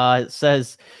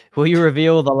says, will you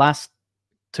reveal the last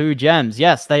 2 gems?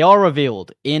 Yes, they are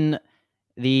revealed in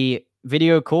the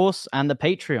video course and the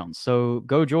Patreon. So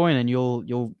go join and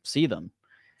you'll see them.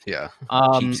 Yeah.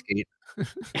 Um, Cheapskate.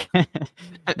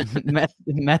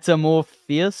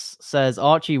 Metamorpheus says,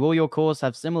 Archie, will your course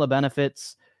have similar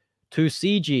benefits to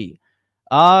CG?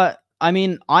 I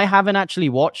mean, I haven't actually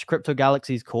watched Crypto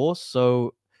Galaxy's course,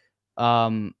 so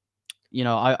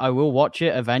I will watch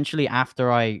it eventually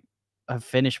after I have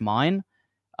finished mine,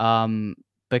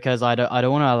 because I don't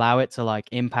want to allow it to like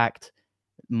impact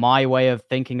my way of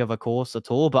thinking of a course at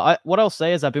all. But what I'll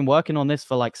say is I've been working on this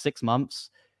for like 6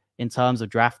 months in terms of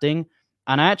drafting,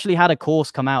 and I actually had a course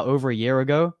come out over a year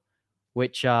ago,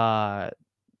 which I've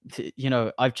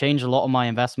changed a lot of my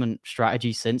investment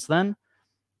strategy since then.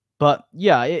 But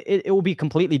yeah, it will be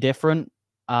completely different.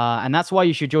 And that's why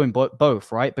you should join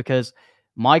both, right? Because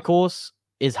my course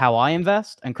is how I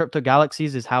invest, and Crypto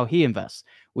Galaxies is how he invests.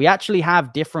 We actually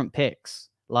have different picks.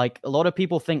 Like, a lot of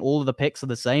people think all of the picks are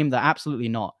the same. They're absolutely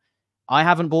not. I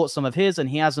haven't bought some of his, and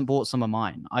he hasn't bought some of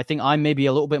mine. I think I'm maybe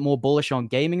a little bit more bullish on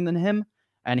gaming than him,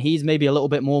 and he's maybe a little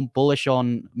bit more bullish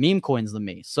on meme coins than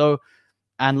me. So,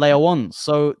 and layer ones.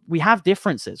 So we have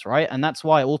differences, right? And that's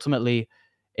why ultimately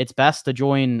it's best to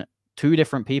join two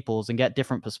different peoples and get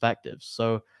different perspectives.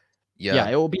 So yeah,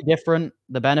 it will be different.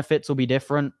 The benefits will be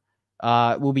different.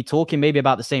 We'll be talking maybe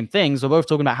about the same things. We're both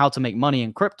talking about how to make money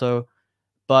in crypto,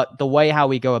 but the way how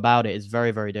we go about it is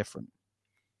very, very different.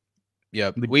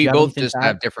 Yeah, we both just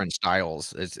have different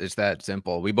styles. It's that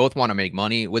simple. We both want to make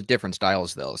money with different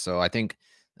styles, though. So I think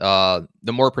the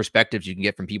more perspectives you can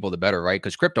get from people, the better, right?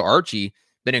 Because Crypto Archie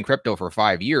been in crypto for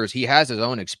 5 years. He has his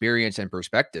own experience and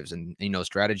perspectives, and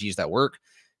strategies that work.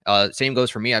 Same goes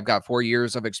for me. I've got 4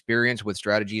 years of experience with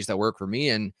strategies that work for me,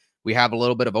 and we have a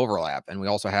little bit of overlap. And we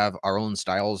also have our own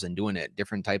styles in doing it.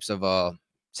 Different types of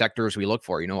sectors we look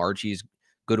for. Archie's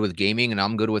good with gaming, and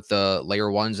I'm good with the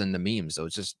layer ones and the memes. So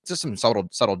it's just some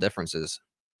subtle differences.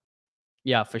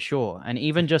 Yeah, for sure. And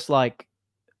even just like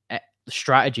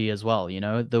strategy as well,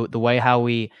 the way how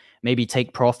we maybe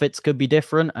take profits could be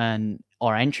different, and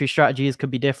our entry strategies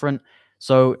could be different.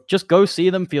 So just go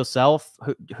see them for yourself.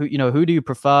 Who do you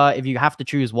prefer? If you have to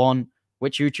choose one,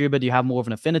 which YouTuber do you have more of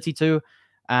an affinity to?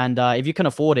 And if you can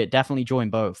afford it, definitely join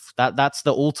both. That's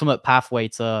the ultimate pathway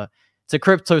to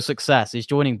crypto success, is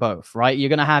joining both, right? You're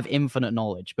going to have infinite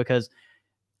knowledge, because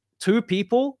two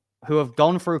people who have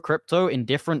gone through crypto in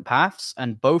different paths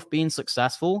and both been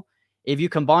successful, if you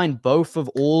combine both of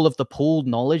all of the pooled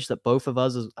knowledge that both of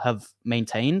us have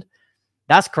maintained,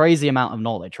 that's crazy amount of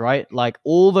knowledge, right? Like,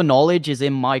 all the knowledge is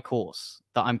in my course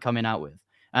that I'm coming out with.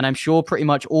 And I'm sure pretty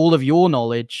much all of your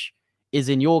knowledge is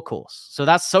in your course. So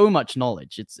that's so much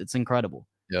knowledge. It's incredible.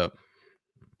 Yep.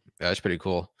 Yeah, that's pretty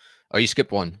cool. Oh, you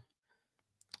skipped one.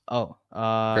 Oh,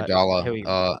 here we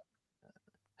go.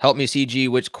 Help me, CG.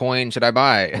 Which coin should I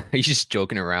buy? He's just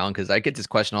joking around, because I get this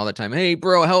question all the time. Hey,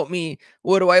 bro, help me.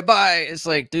 What do I buy? It's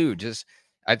like, dude,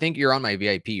 I think you're on my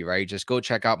VIP, right? Just go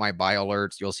check out my buy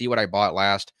alerts. You'll see what I bought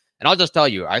last. And I'll just tell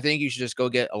you, I think you should just go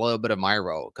get a little bit of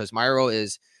Myro, because Myro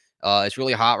is, it's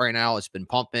really hot right now. It's been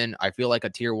pumping. I feel like a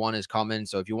tier 1 is coming.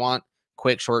 So if you want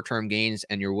quick short-term gains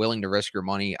and you're willing to risk your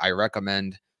money, I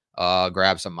recommend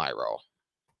grab some Myro.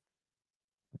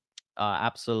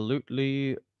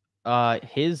 Absolutely.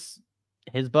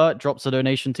 Hisbert drops a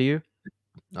donation to you.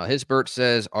 Hisbert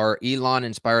says, are Elon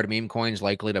inspired meme coins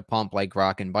likely to pump like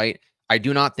Grok and Byte? I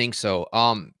do not think so.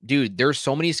 Dude, there's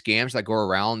so many scams that go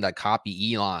around that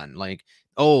copy Elon. Like,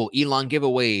 oh, Elon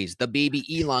giveaways, the baby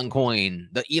Elon coin,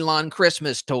 the Elon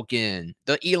Christmas token,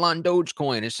 the Elon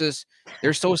Dogecoin. It's just,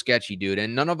 they're so sketchy, dude.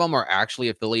 And none of them are actually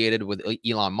affiliated with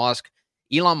Elon Musk.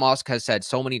 Elon Musk has said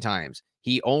so many times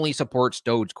he only supports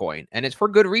Dogecoin, and it's for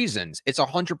good reasons. It's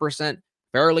 100%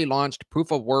 fairly launched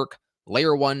proof of work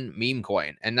layer 1 meme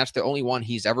coin, and that's the only one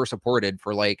he's ever supported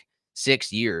for like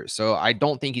 6 years. So I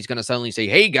don't think he's going to suddenly say,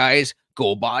 hey guys,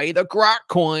 go buy the Grok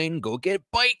coin, go get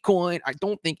Bytecoin. I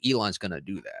don't think Elon's going to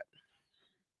do that.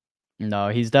 No,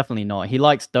 he's definitely not. He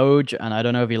likes Doge, and I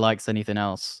don't know if he likes anything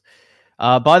else.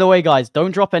 By the way, guys,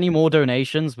 don't drop any more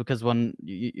donations, because when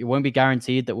you won't be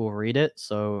guaranteed that we'll read it.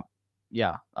 So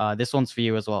yeah, this one's for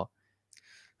you as well.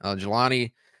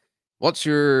 Jelani, what's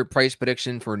your price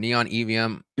prediction for Neon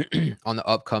EVM on the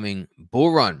upcoming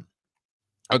bull run?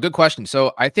 A good question.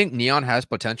 So I think Neon has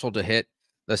potential to hit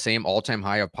the same all-time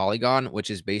high of Polygon, which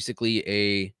is basically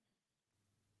a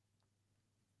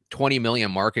 20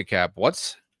 million market cap.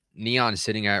 What's Neon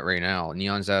sitting at right now?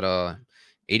 Neon's at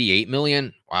 88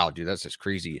 million. Wow, dude, that's just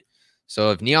crazy.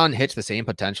 So if Neon hits the same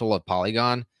potential of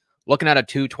Polygon, looking at a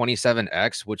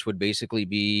 227x, which would basically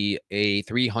be a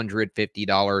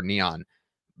 $350 Neon.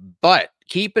 But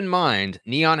keep in mind,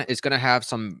 Neon is going to have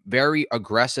some very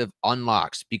aggressive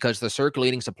unlocks, because the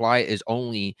circulating supply is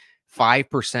only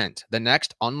 5%. The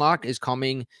next unlock is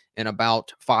coming in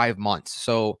about 5 months.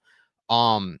 So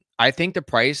I think the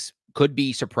price could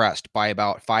be suppressed by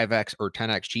about 5x or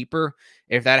 10x cheaper.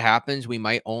 If that happens, we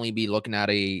might only be looking at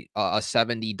a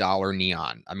 $70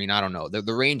 Neon. I mean, I don't know.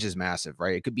 The range is massive,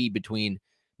 right? It could be between,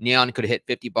 Neon could hit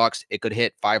 $50. It could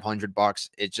hit $500.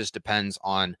 It just depends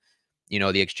on,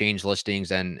 the exchange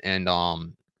listings and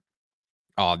the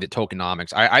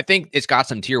tokenomics. I think it's got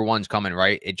some tier 1s coming,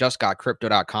 right? It just got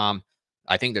crypto.com.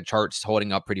 I think the chart's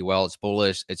holding up pretty well. It's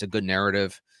bullish. It's a good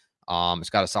narrative. It's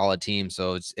got a solid team,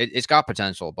 so it's got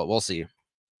potential, but we'll see.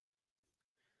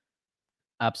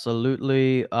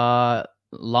 Absolutely.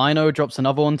 Lino drops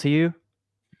another one to you.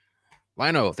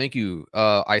 Lino, thank you.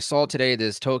 I saw today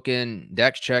this token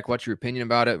Dex check. What's your opinion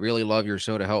about it? Really love your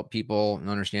show to help people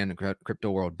understand the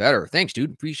crypto world better. Thanks,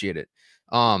 dude. Appreciate it.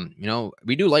 You know,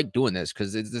 we do like doing this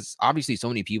because there's obviously so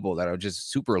many people that are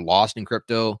just super lost in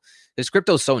crypto. This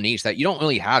crypto is so niche that you don't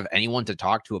really have anyone to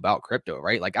talk to about crypto,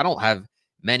 right? Like I don't have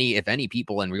many, if any,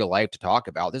 people in real life to talk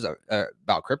about. There's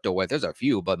about crypto with. There's a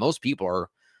few, but most people are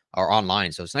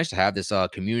online. So it's nice to have this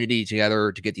community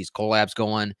together to get these collabs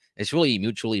going. It's really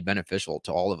mutually beneficial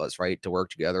to all of us, right? To work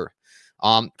together.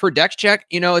 For Dex check,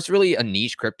 you know, it's really a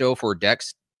niche crypto for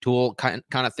Dex tool kind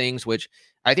of things, which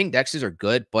I think Dexes are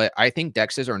good, but I think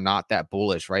Dexes are not that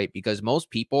bullish, right? Because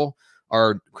most people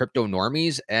are crypto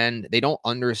normies and they don't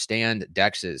understand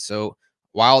Dexes. So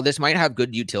while this might have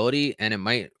good utility and it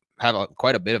might have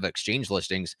quite a bit of exchange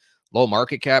listings, low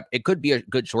market cap, it could be a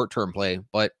good short-term play,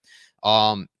 but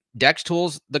Dex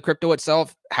tools, the crypto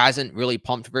itself hasn't really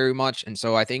pumped very much. And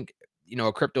so I think, you know,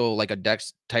 a crypto like a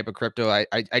Dex type of crypto,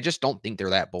 I just don't think they're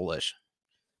that bullish.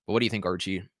 But what do you think,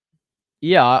 Archie?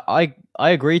 Yeah, I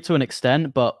agree to an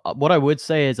extent, but what I would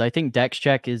say is I think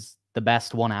DexCheck is the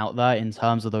best one out there in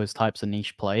terms of those types of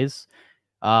niche plays.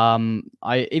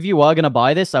 If you are gonna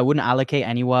buy this, I wouldn't allocate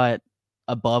anywhere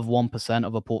above 1%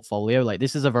 of a portfolio. Like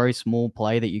this is a very small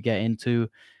play that you get into.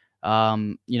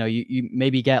 You know, you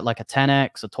maybe get like a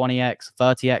 10x, a 20x,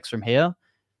 30x from here.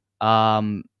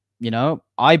 You know,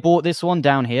 I bought this one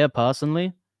down here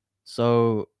personally,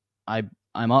 so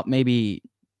I'm up maybe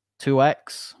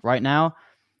 2x right now,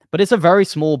 but it's a very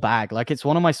small bag. Like it's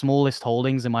one of my smallest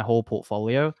holdings in my whole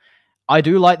portfolio. I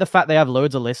do like the fact they have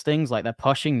loads of listings, like they're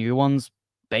pushing new ones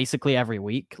basically every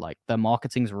week. Like their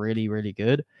marketing's really, really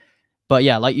good. But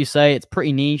yeah, like you say, it's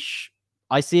pretty niche.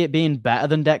 I see it being better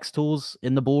than Dex tools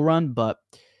in the bull run, but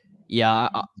yeah,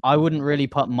 I wouldn't really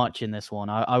put much in this one.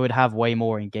 I would have way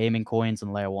more in gaming coins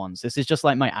and layer ones. This is just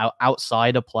like my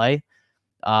outsider play.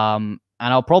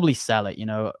 And I'll probably sell it, you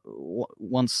know,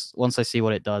 once I see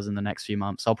what it does in the next few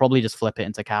months. I'll probably just flip it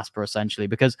into Casper essentially,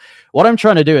 because what I'm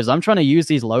trying to do is I'm trying to use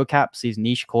these low caps, these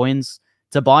niche coins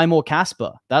to buy more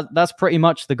Casper. That's pretty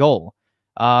much the goal.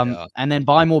 And then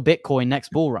buy more Bitcoin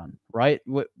next bull run, right?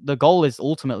 The goal is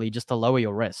ultimately just to lower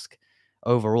your risk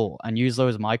overall and use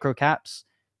those micro caps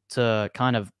to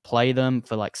kind of play them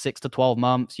for like 6 to 12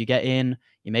 months. You get in,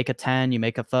 you make a 10, you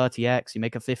make a 30x, you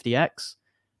make a 50x,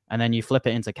 and then you flip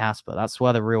it into Casper. That's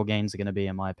where the real gains are going to be,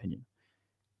 in my opinion.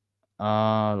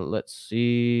 Let's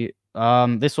see.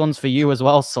 This one's for you as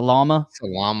well, Salama.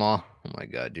 Salama. Oh my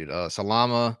god, dude.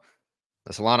 Salama,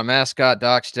 the Solana mascot,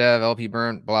 Docs Dev, LP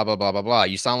Burn, blah blah blah blah blah.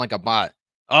 You sound like a bot.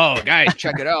 Oh, guys,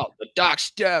 check it out. The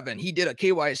Docs Dev, and he did a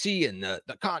KYC, and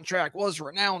the contract was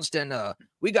renounced, and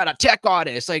we got a tech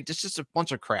audit. It's like this is a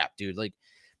bunch of crap, dude. Like,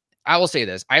 I will say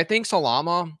this: I think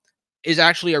Salama is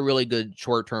actually a really good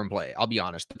short-term play. I'll be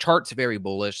honest. The chart's very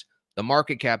bullish. The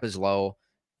market cap is low.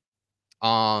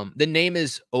 The name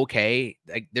is okay.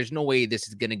 Like, there's no way this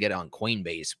is gonna get on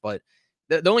Coinbase, but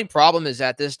the only problem is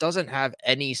that this doesn't have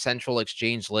any central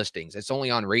exchange listings. It's only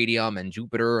on Radium and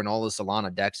Jupiter and all the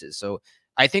Solana dexes. So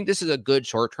I think this is a good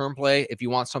short-term play if you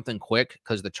want something quick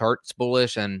because the chart's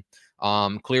bullish and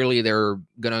clearly they're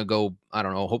gonna go, I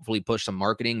don't know, hopefully push some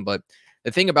marketing. But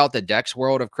the thing about the DEX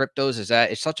world of cryptos is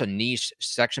that it's such a niche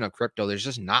section of crypto. There's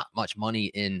just not much money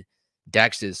in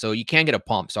DEXs, so you can't get a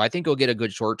pump. So I think you'll get a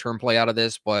good short-term play out of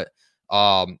this. But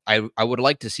I would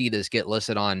like to see this get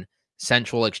listed on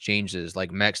central exchanges like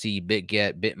Mexi,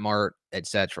 BitGet, Bitmart,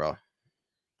 etc.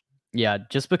 Yeah,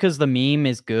 just because the meme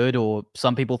is good or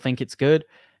some people think it's good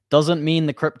doesn't mean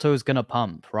the crypto is going to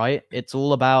pump, right? It's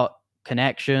all about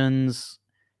connections,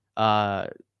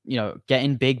 you know,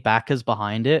 getting big backers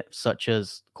behind it, such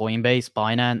as Coinbase,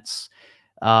 Binance.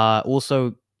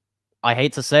 Also, I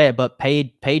hate to say it, but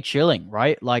paid shilling,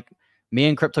 right? Like me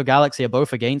and Crypto Galaxy are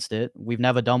both against it. We've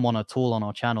never done one at all on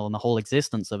our channel in the whole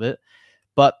existence of it.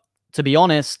 But to be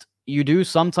honest, you do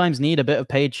sometimes need a bit of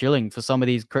paid shilling for some of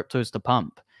these cryptos to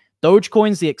pump.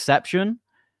 Dogecoin's the exception,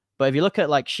 but if you look at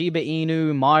like Shiba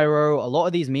Inu, Myro, a lot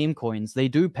of these meme coins, they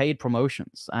do paid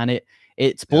promotions, and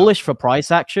it's bullish for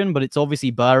price action, but it's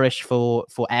obviously bearish for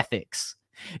ethics.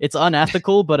 It's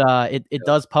unethical, but it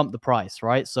does pump the price,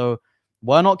 right? So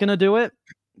we're not gonna do it.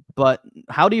 But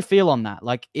how do you feel on that?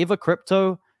 Like, if a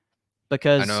crypto,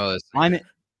 because I'm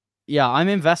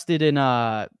invested in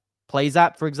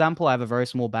PlayZap, for example. I have a very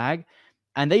small bag,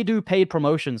 and they do paid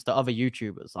promotions to other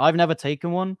YouTubers. I've never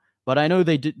taken one, but I know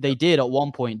they did at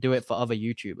one point do it for other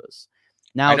YouTubers.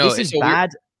 Now, this is bad.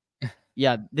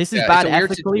 Yeah, this is bad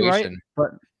ethically, right?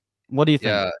 But what do you think?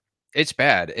 Yeah, it's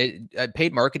bad.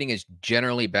 Paid marketing is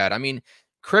generally bad. I mean,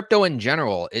 crypto in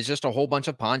general is just a whole bunch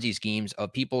of Ponzi schemes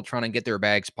of people trying to get their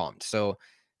bags pumped. So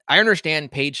I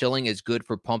understand paid shilling is good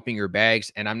for pumping your bags,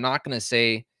 and I'm not going to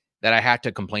say that I had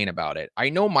to complain about it. I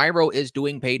know Myro is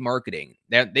doing paid marketing.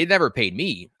 They never paid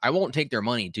me. I won't take their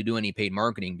money to do any paid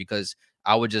marketing because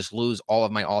I would just lose all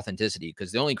of my authenticity.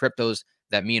 Because the only cryptos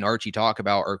that me and Archie talk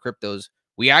about are cryptos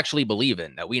we actually believe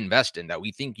in, that we invest in, that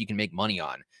we think you can make money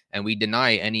on, and we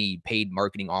deny any paid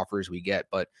marketing offers we get.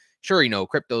 But sure,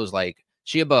 cryptos like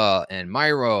Shiba and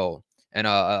Myro and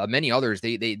many others,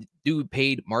 they do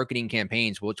paid marketing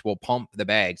campaigns which will pump the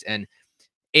bags. And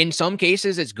in some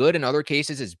cases it's good, in other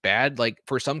cases it's bad. Like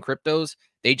for some cryptos,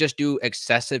 they just do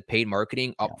excessive paid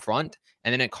marketing up front,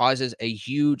 and then it causes a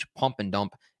huge pump and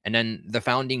dump, and then the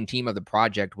founding team of the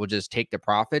project will just take the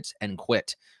profits and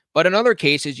quit. But in other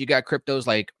cases, you got cryptos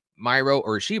like Myro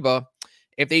or Shiba.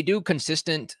 If they do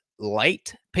consistent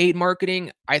light paid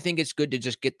marketing, I think it's good to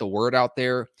just get the word out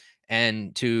there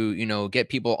and to get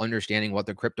people understanding what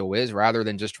the crypto is, rather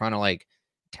than just trying to like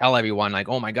tell everyone like,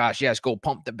 oh my gosh, yes, go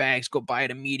pump the bags, go buy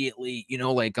it immediately.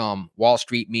 Like Wall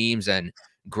Street memes and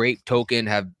Grape Token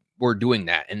were doing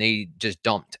that, and they just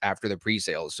dumped after the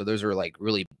pre-sales. So those are like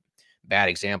really bad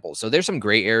examples. So there's some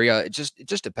gray area. It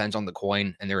just depends on the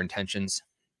coin and their intentions.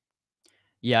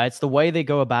 Yeah, it's the way they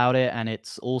go about it, and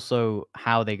it's also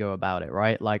how they go about it,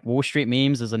 right? Like Wall Street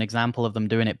memes is an example of them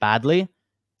doing it badly,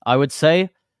 I would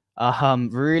say.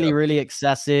 Really, Yep. really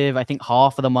excessive. I think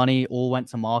half of the money all went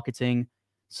to marketing.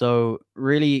 So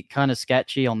really kind of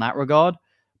sketchy on that regard.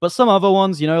 But some other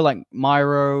ones, like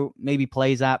Myro, maybe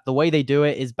Plays app, the way they do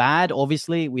it is bad.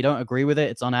 Obviously, we don't agree with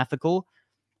it. It's unethical.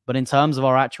 But in terms of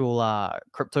our actual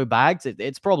crypto bags,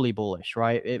 it's probably bullish,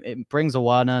 right? It brings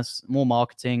awareness, more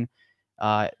marketing,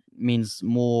 means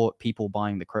more people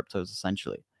buying the cryptos,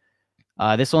 essentially.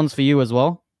 This one's for you as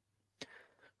well.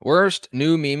 Worst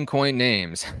new meme coin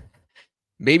names: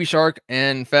 Baby Shark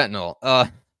and Fentanyl.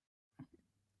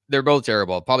 They're both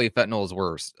terrible. Probably Fentanyl is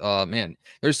worse. Man,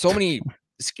 there's so many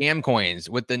scam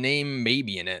coins with the name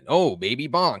Baby in it. Oh, Baby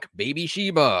Bonk, Baby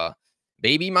Shiba,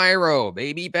 Baby Myro,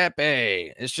 Baby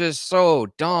Pepe. It's just so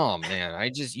dumb, man.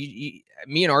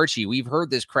 Me and Archie, we've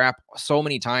heard this crap so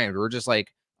many times. We're just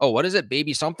like, oh, what is it?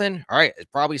 Baby something? All right, it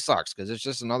probably sucks because it's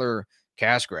just another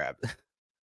cash grab.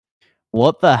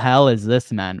 What the hell is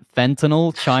this, man?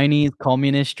 Fentanyl, Chinese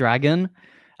Communist Dragon.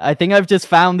 I think I've just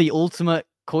found the ultimate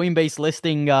Coinbase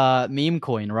listing meme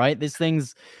coin, right? This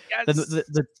thing's Yes.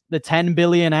 the 10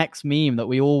 billion X meme that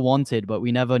we all wanted, but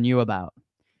we never knew about.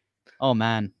 Oh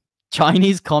man.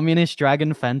 Chinese Communist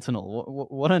Dragon Fentanyl.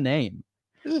 What a name.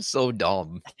 This is so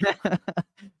dumb.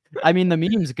 I mean, the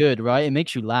meme's good, right? It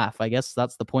makes you laugh. I guess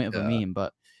that's the point of a Yeah. meme,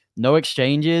 but no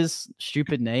exchanges,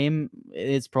 stupid name,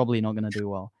 it's probably not going to do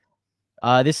well.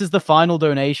 This is the final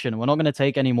donation. We're not going to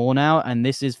take any more now, and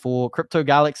this is for Crypto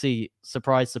Galaxy.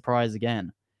 Surprise, surprise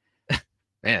again.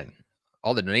 Man,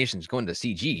 all the donations going to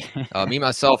CG. Me,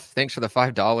 myself, thanks for the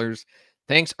 $5.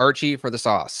 Thanks, Archie, for the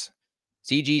sauce.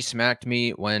 CG smacked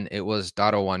me when it was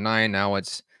 .019. Now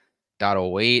it's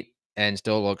 .08 and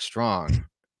still looks strong.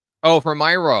 Oh, for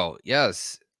Myro.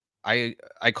 Yes. I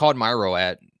called Myro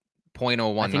at I think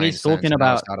 0.019 he's cents. talking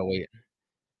Now it's about. .08.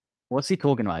 What's he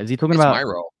talking about? Is he talking It's about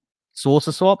Myro.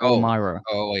 Saucer Swap or Oh, Myro?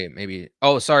 oh, wait, maybe.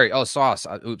 Oh, sorry. Oh, sauce.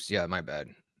 Oops. Yeah, my bad.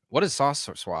 What is sauce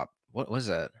swap? What was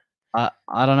that?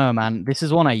 I don't know, man. This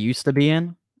is one I used to be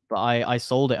in, but I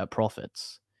sold it at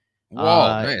profits.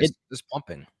 Whoa, nice. It It's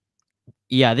pumping.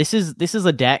 Yeah, this is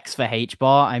a Dex for H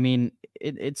bar. I mean,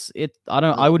 I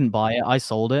Oh, wouldn't buy it. I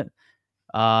sold it.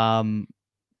 Um,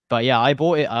 but yeah, I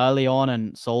bought it early on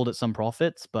and sold at some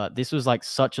profits. But this was like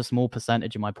such a small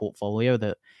percentage of my portfolio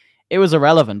that it was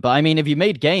irrelevant. But I mean, if you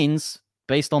made gains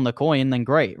based on the coin, then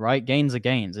great, right? Gains are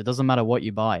gains. It doesn't matter what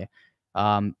you buy.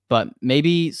 But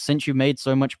maybe since you made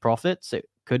so much profits, it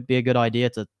could be a good idea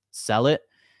to sell it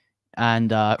and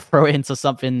throw it into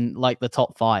something like the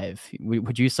top 5.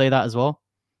 Would you say that as well?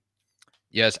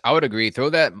 yes, I would agree. Throw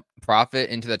that profit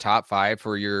into the top 5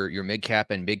 for your mid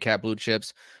cap and big cap blue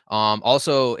chips.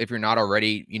 Also, if you're not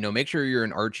already, make sure you're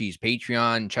in Archie's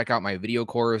Patreon. Check out my video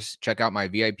course. Check out my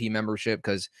VIP membership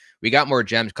because we got more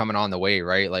gems coming on the way.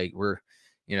 Right, like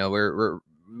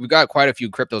we got quite a few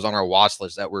cryptos on our watch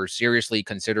list that we're seriously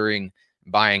considering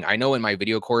buying. I know in my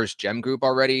video course gem group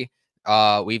already,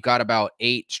 we've got about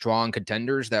 8 strong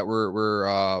contenders that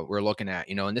we're looking at.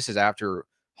 And this is after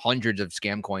hundreds of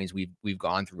scam coins we've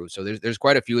gone through. So there's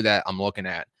quite a few that I'm looking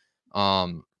at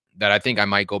that I think I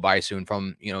might go buy soon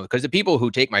from, because the people who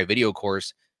take my video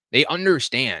course, they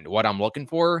understand what I'm looking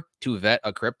for to vet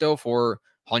a crypto for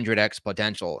 100x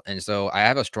potential. And so I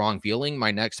have a strong feeling my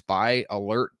next buy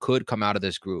alert could come out of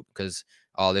this group because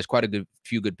there's quite a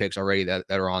few good picks already that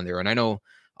are on there. And I know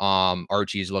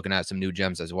Archie's looking at some new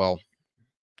gems as well.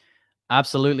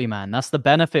 Absolutely, man. That's the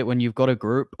benefit when you've got a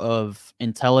group of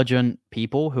intelligent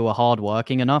people who are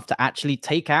hardworking enough to actually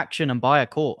take action and buy a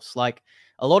course. Like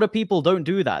a lot of people don't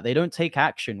do that. They don't take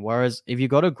action. Whereas if you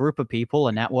got a group of people,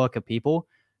 a network of people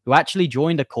who actually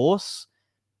joined a course,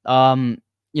 or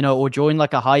join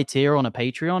like a high tier on a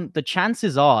Patreon, the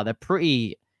chances are they're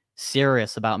pretty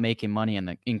serious about making money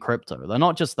in crypto. They're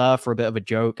not just there for a bit of a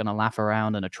joke and a laugh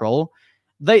around and a troll.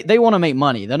 They want to make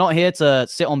money. They're not here to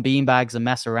sit on beanbags and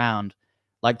mess around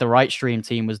like the Right Stream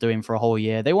team was doing for a whole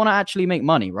year. They want to actually make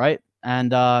money, right?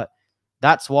 And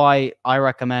that's why I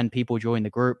recommend people join the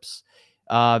groups.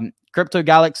 Crypto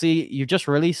Galaxy, you just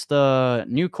released a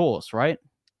new course, right?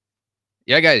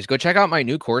 Yeah, guys, go check out my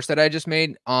new course that I just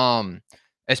made.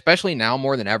 Especially now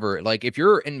more than ever. Like if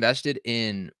you're invested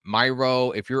in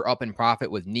Myro, if you're up in profit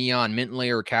with Neon, Mint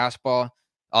Layer, Caspa,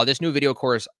 this new video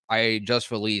course I just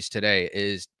released today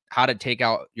is how to take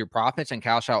out your profits and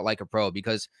cash out like a pro,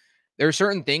 because there are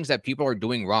certain things that people are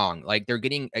doing wrong. Like they're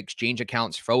getting exchange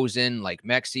accounts frozen, like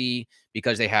Mexi,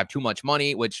 because they have too much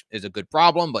money, which is a good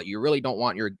problem, but you really don't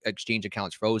want your exchange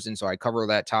accounts frozen. So I cover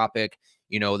that topic,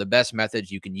 the best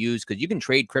methods you can use, because you can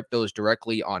trade cryptos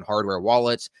directly on hardware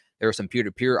wallets. There are some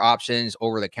peer-to-peer options,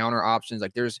 over-the-counter options.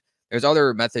 Like there's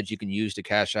other methods you can use to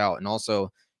cash out. And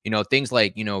also, things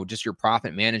like, just your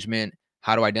profit management,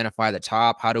 how to identify the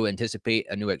top, how to anticipate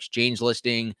a new exchange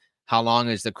listing, how long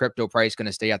is the crypto price going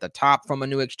to stay at the top from a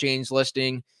new exchange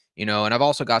listing, and I've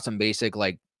also got some basic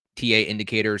like TA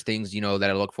indicators, things, that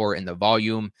I look for in the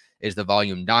volume. Is the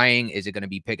volume dying? Is it going to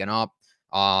be picking up?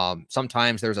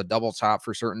 Sometimes there's a double top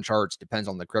for certain charts, depends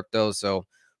on the crypto. So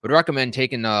would recommend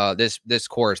taking this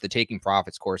course, the Taking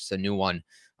Profits course, the new one,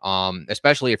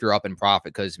 especially if you're up in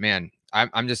profit, because man,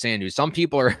 I'm just saying, dude, some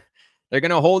people are they're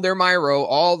going to hold their Myro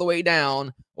all the way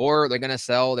down, or they're going to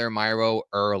sell their Myro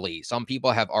early. Some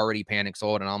people have already panic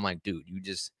sold, and I'm like, dude,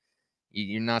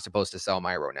 you're not supposed to sell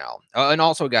Myro now. And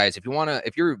also, guys, if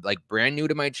you're like brand new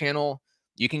to my channel,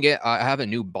 you can get, I have a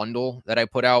new bundle that I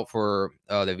put out for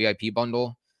the VIP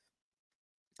bundle.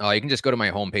 You can just go to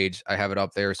my homepage. I have it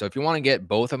up there. So if you want to get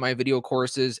both of my video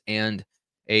courses and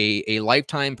a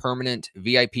lifetime permanent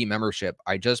VIP membership,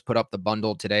 I just put up the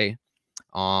bundle today.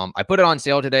 I put it on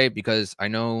sale today because I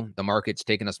know the market's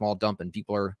taking a small dump and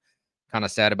people are kind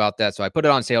of sad about that. So I put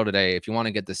it on sale today. If you want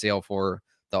to get the sale for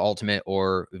the ultimate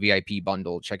or VIP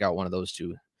bundle, check out one of those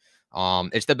two.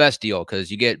 It's the best deal because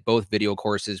you get both video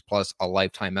courses plus a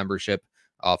lifetime membership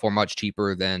for much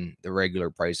cheaper than the regular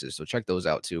prices. So check those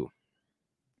out too.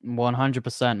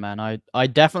 100%, man. I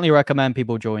definitely recommend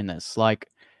people join this. Like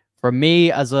for me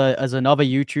as another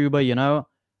YouTuber,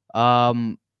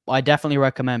 I definitely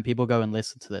recommend people go and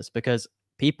listen to this because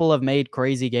people have made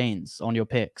crazy gains on your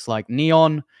picks. Like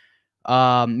Neon,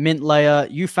 Mint Layer,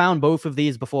 you found both of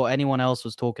these before anyone else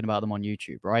was talking about them on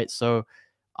YouTube, right? So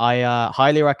I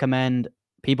highly recommend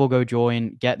people go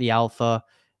join, get the alpha,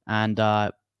 and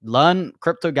learn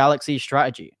Crypto Galaxy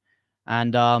strategy.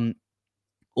 And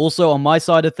also on my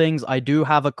side of things, I do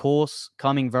have a course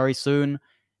coming very soon.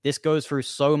 This goes through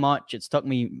so much. It's took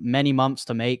me many months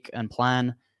to make and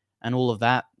plan and all of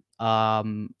that.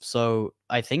 So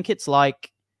I think it's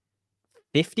like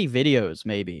 50 videos,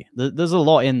 maybe. There's a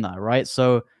lot in there, right?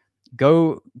 So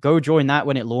go join that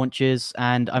when it launches.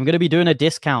 And I'm going to be doing a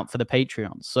discount for the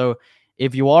Patreon. So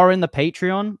if you are in the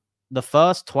Patreon, the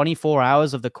first 24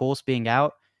 hours of the course being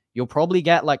out, you'll probably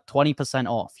get like 20%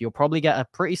 off. You'll probably get a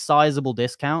pretty sizable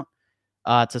discount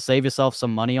to save yourself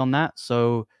some money on that.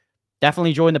 So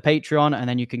definitely join the Patreon, and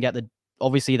then you can get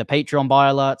obviously the Patreon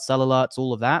buy alerts, sell alerts,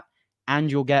 all of that. And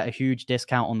you'll get a huge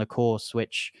discount on the course,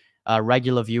 which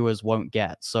regular viewers won't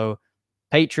get. So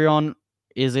Patreon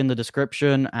is in the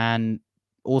description. And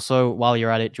also, while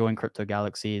you're at it, join Crypto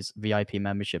Galaxy's VIP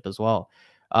membership as well.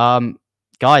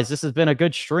 Guys, this has been a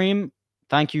good stream.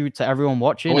 Thank you to everyone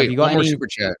watching. Oh, wait, have you got one more super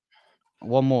chat?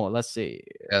 One more. Let's see.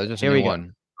 Yeah, there's just a new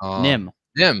one.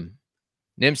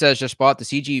 Nim says, just bought the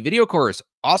CG video course.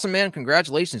 Awesome, man.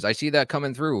 Congratulations. I see that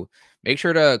coming through. Make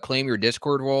sure to claim your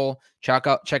Discord role. Check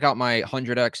out my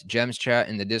 100x gems chat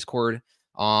in the Discord.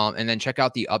 And then check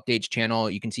out the updates channel.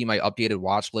 You can see my updated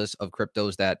watch list of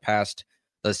cryptos that passed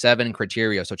the 7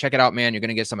 criteria. So check it out, man. You're going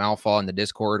to get some alpha in the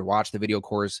Discord. Watch the video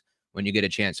course when you get a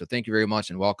chance. So thank you very much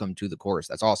and welcome to the course.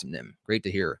 That's awesome, Nim. Great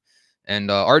to hear.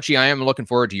 And Archie, I am looking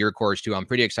forward to your course too. I'm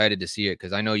pretty excited to see it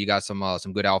because I know you got some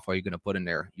good alpha you're going to put in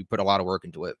there. You put a lot of work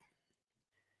into it.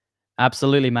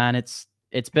 Absolutely, man.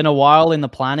 It's been a while in the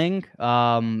planning,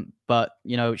 but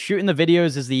shooting the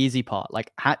videos is the easy part.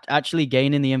 Like actually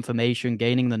gaining the information,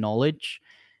 gaining the knowledge,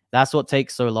 that's what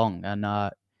takes so long. And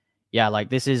yeah,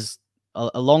 like this is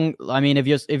a long. I mean, if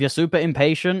you're super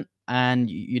impatient, and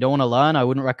you don't want to learn, I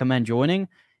wouldn't recommend joining.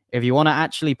 If you want to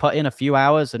actually put in a few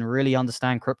hours and really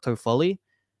understand crypto fully,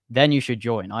 then you should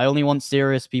join. I only want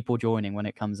serious people joining when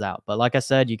it comes out. But like I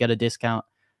said, you get a discount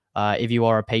if you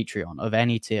are a Patreon of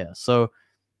any tier. So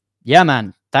yeah,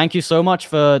 man, thank you so much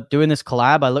for doing this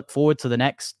collab. I look forward to the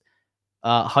next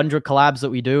 100 collabs that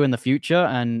we do in the future,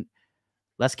 and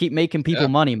let's keep making people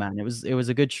money, man. It was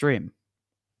a good stream.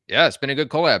 Yeah, it's been a good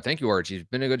collab. Thank you, Archie. It's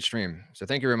been a good stream. So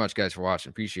thank you very much, guys, for watching.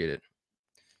 Appreciate it.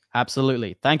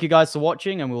 Absolutely. Thank you guys for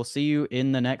watching, and we'll see you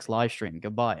in the next live stream.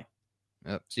 Goodbye.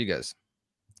 Yep. See you guys.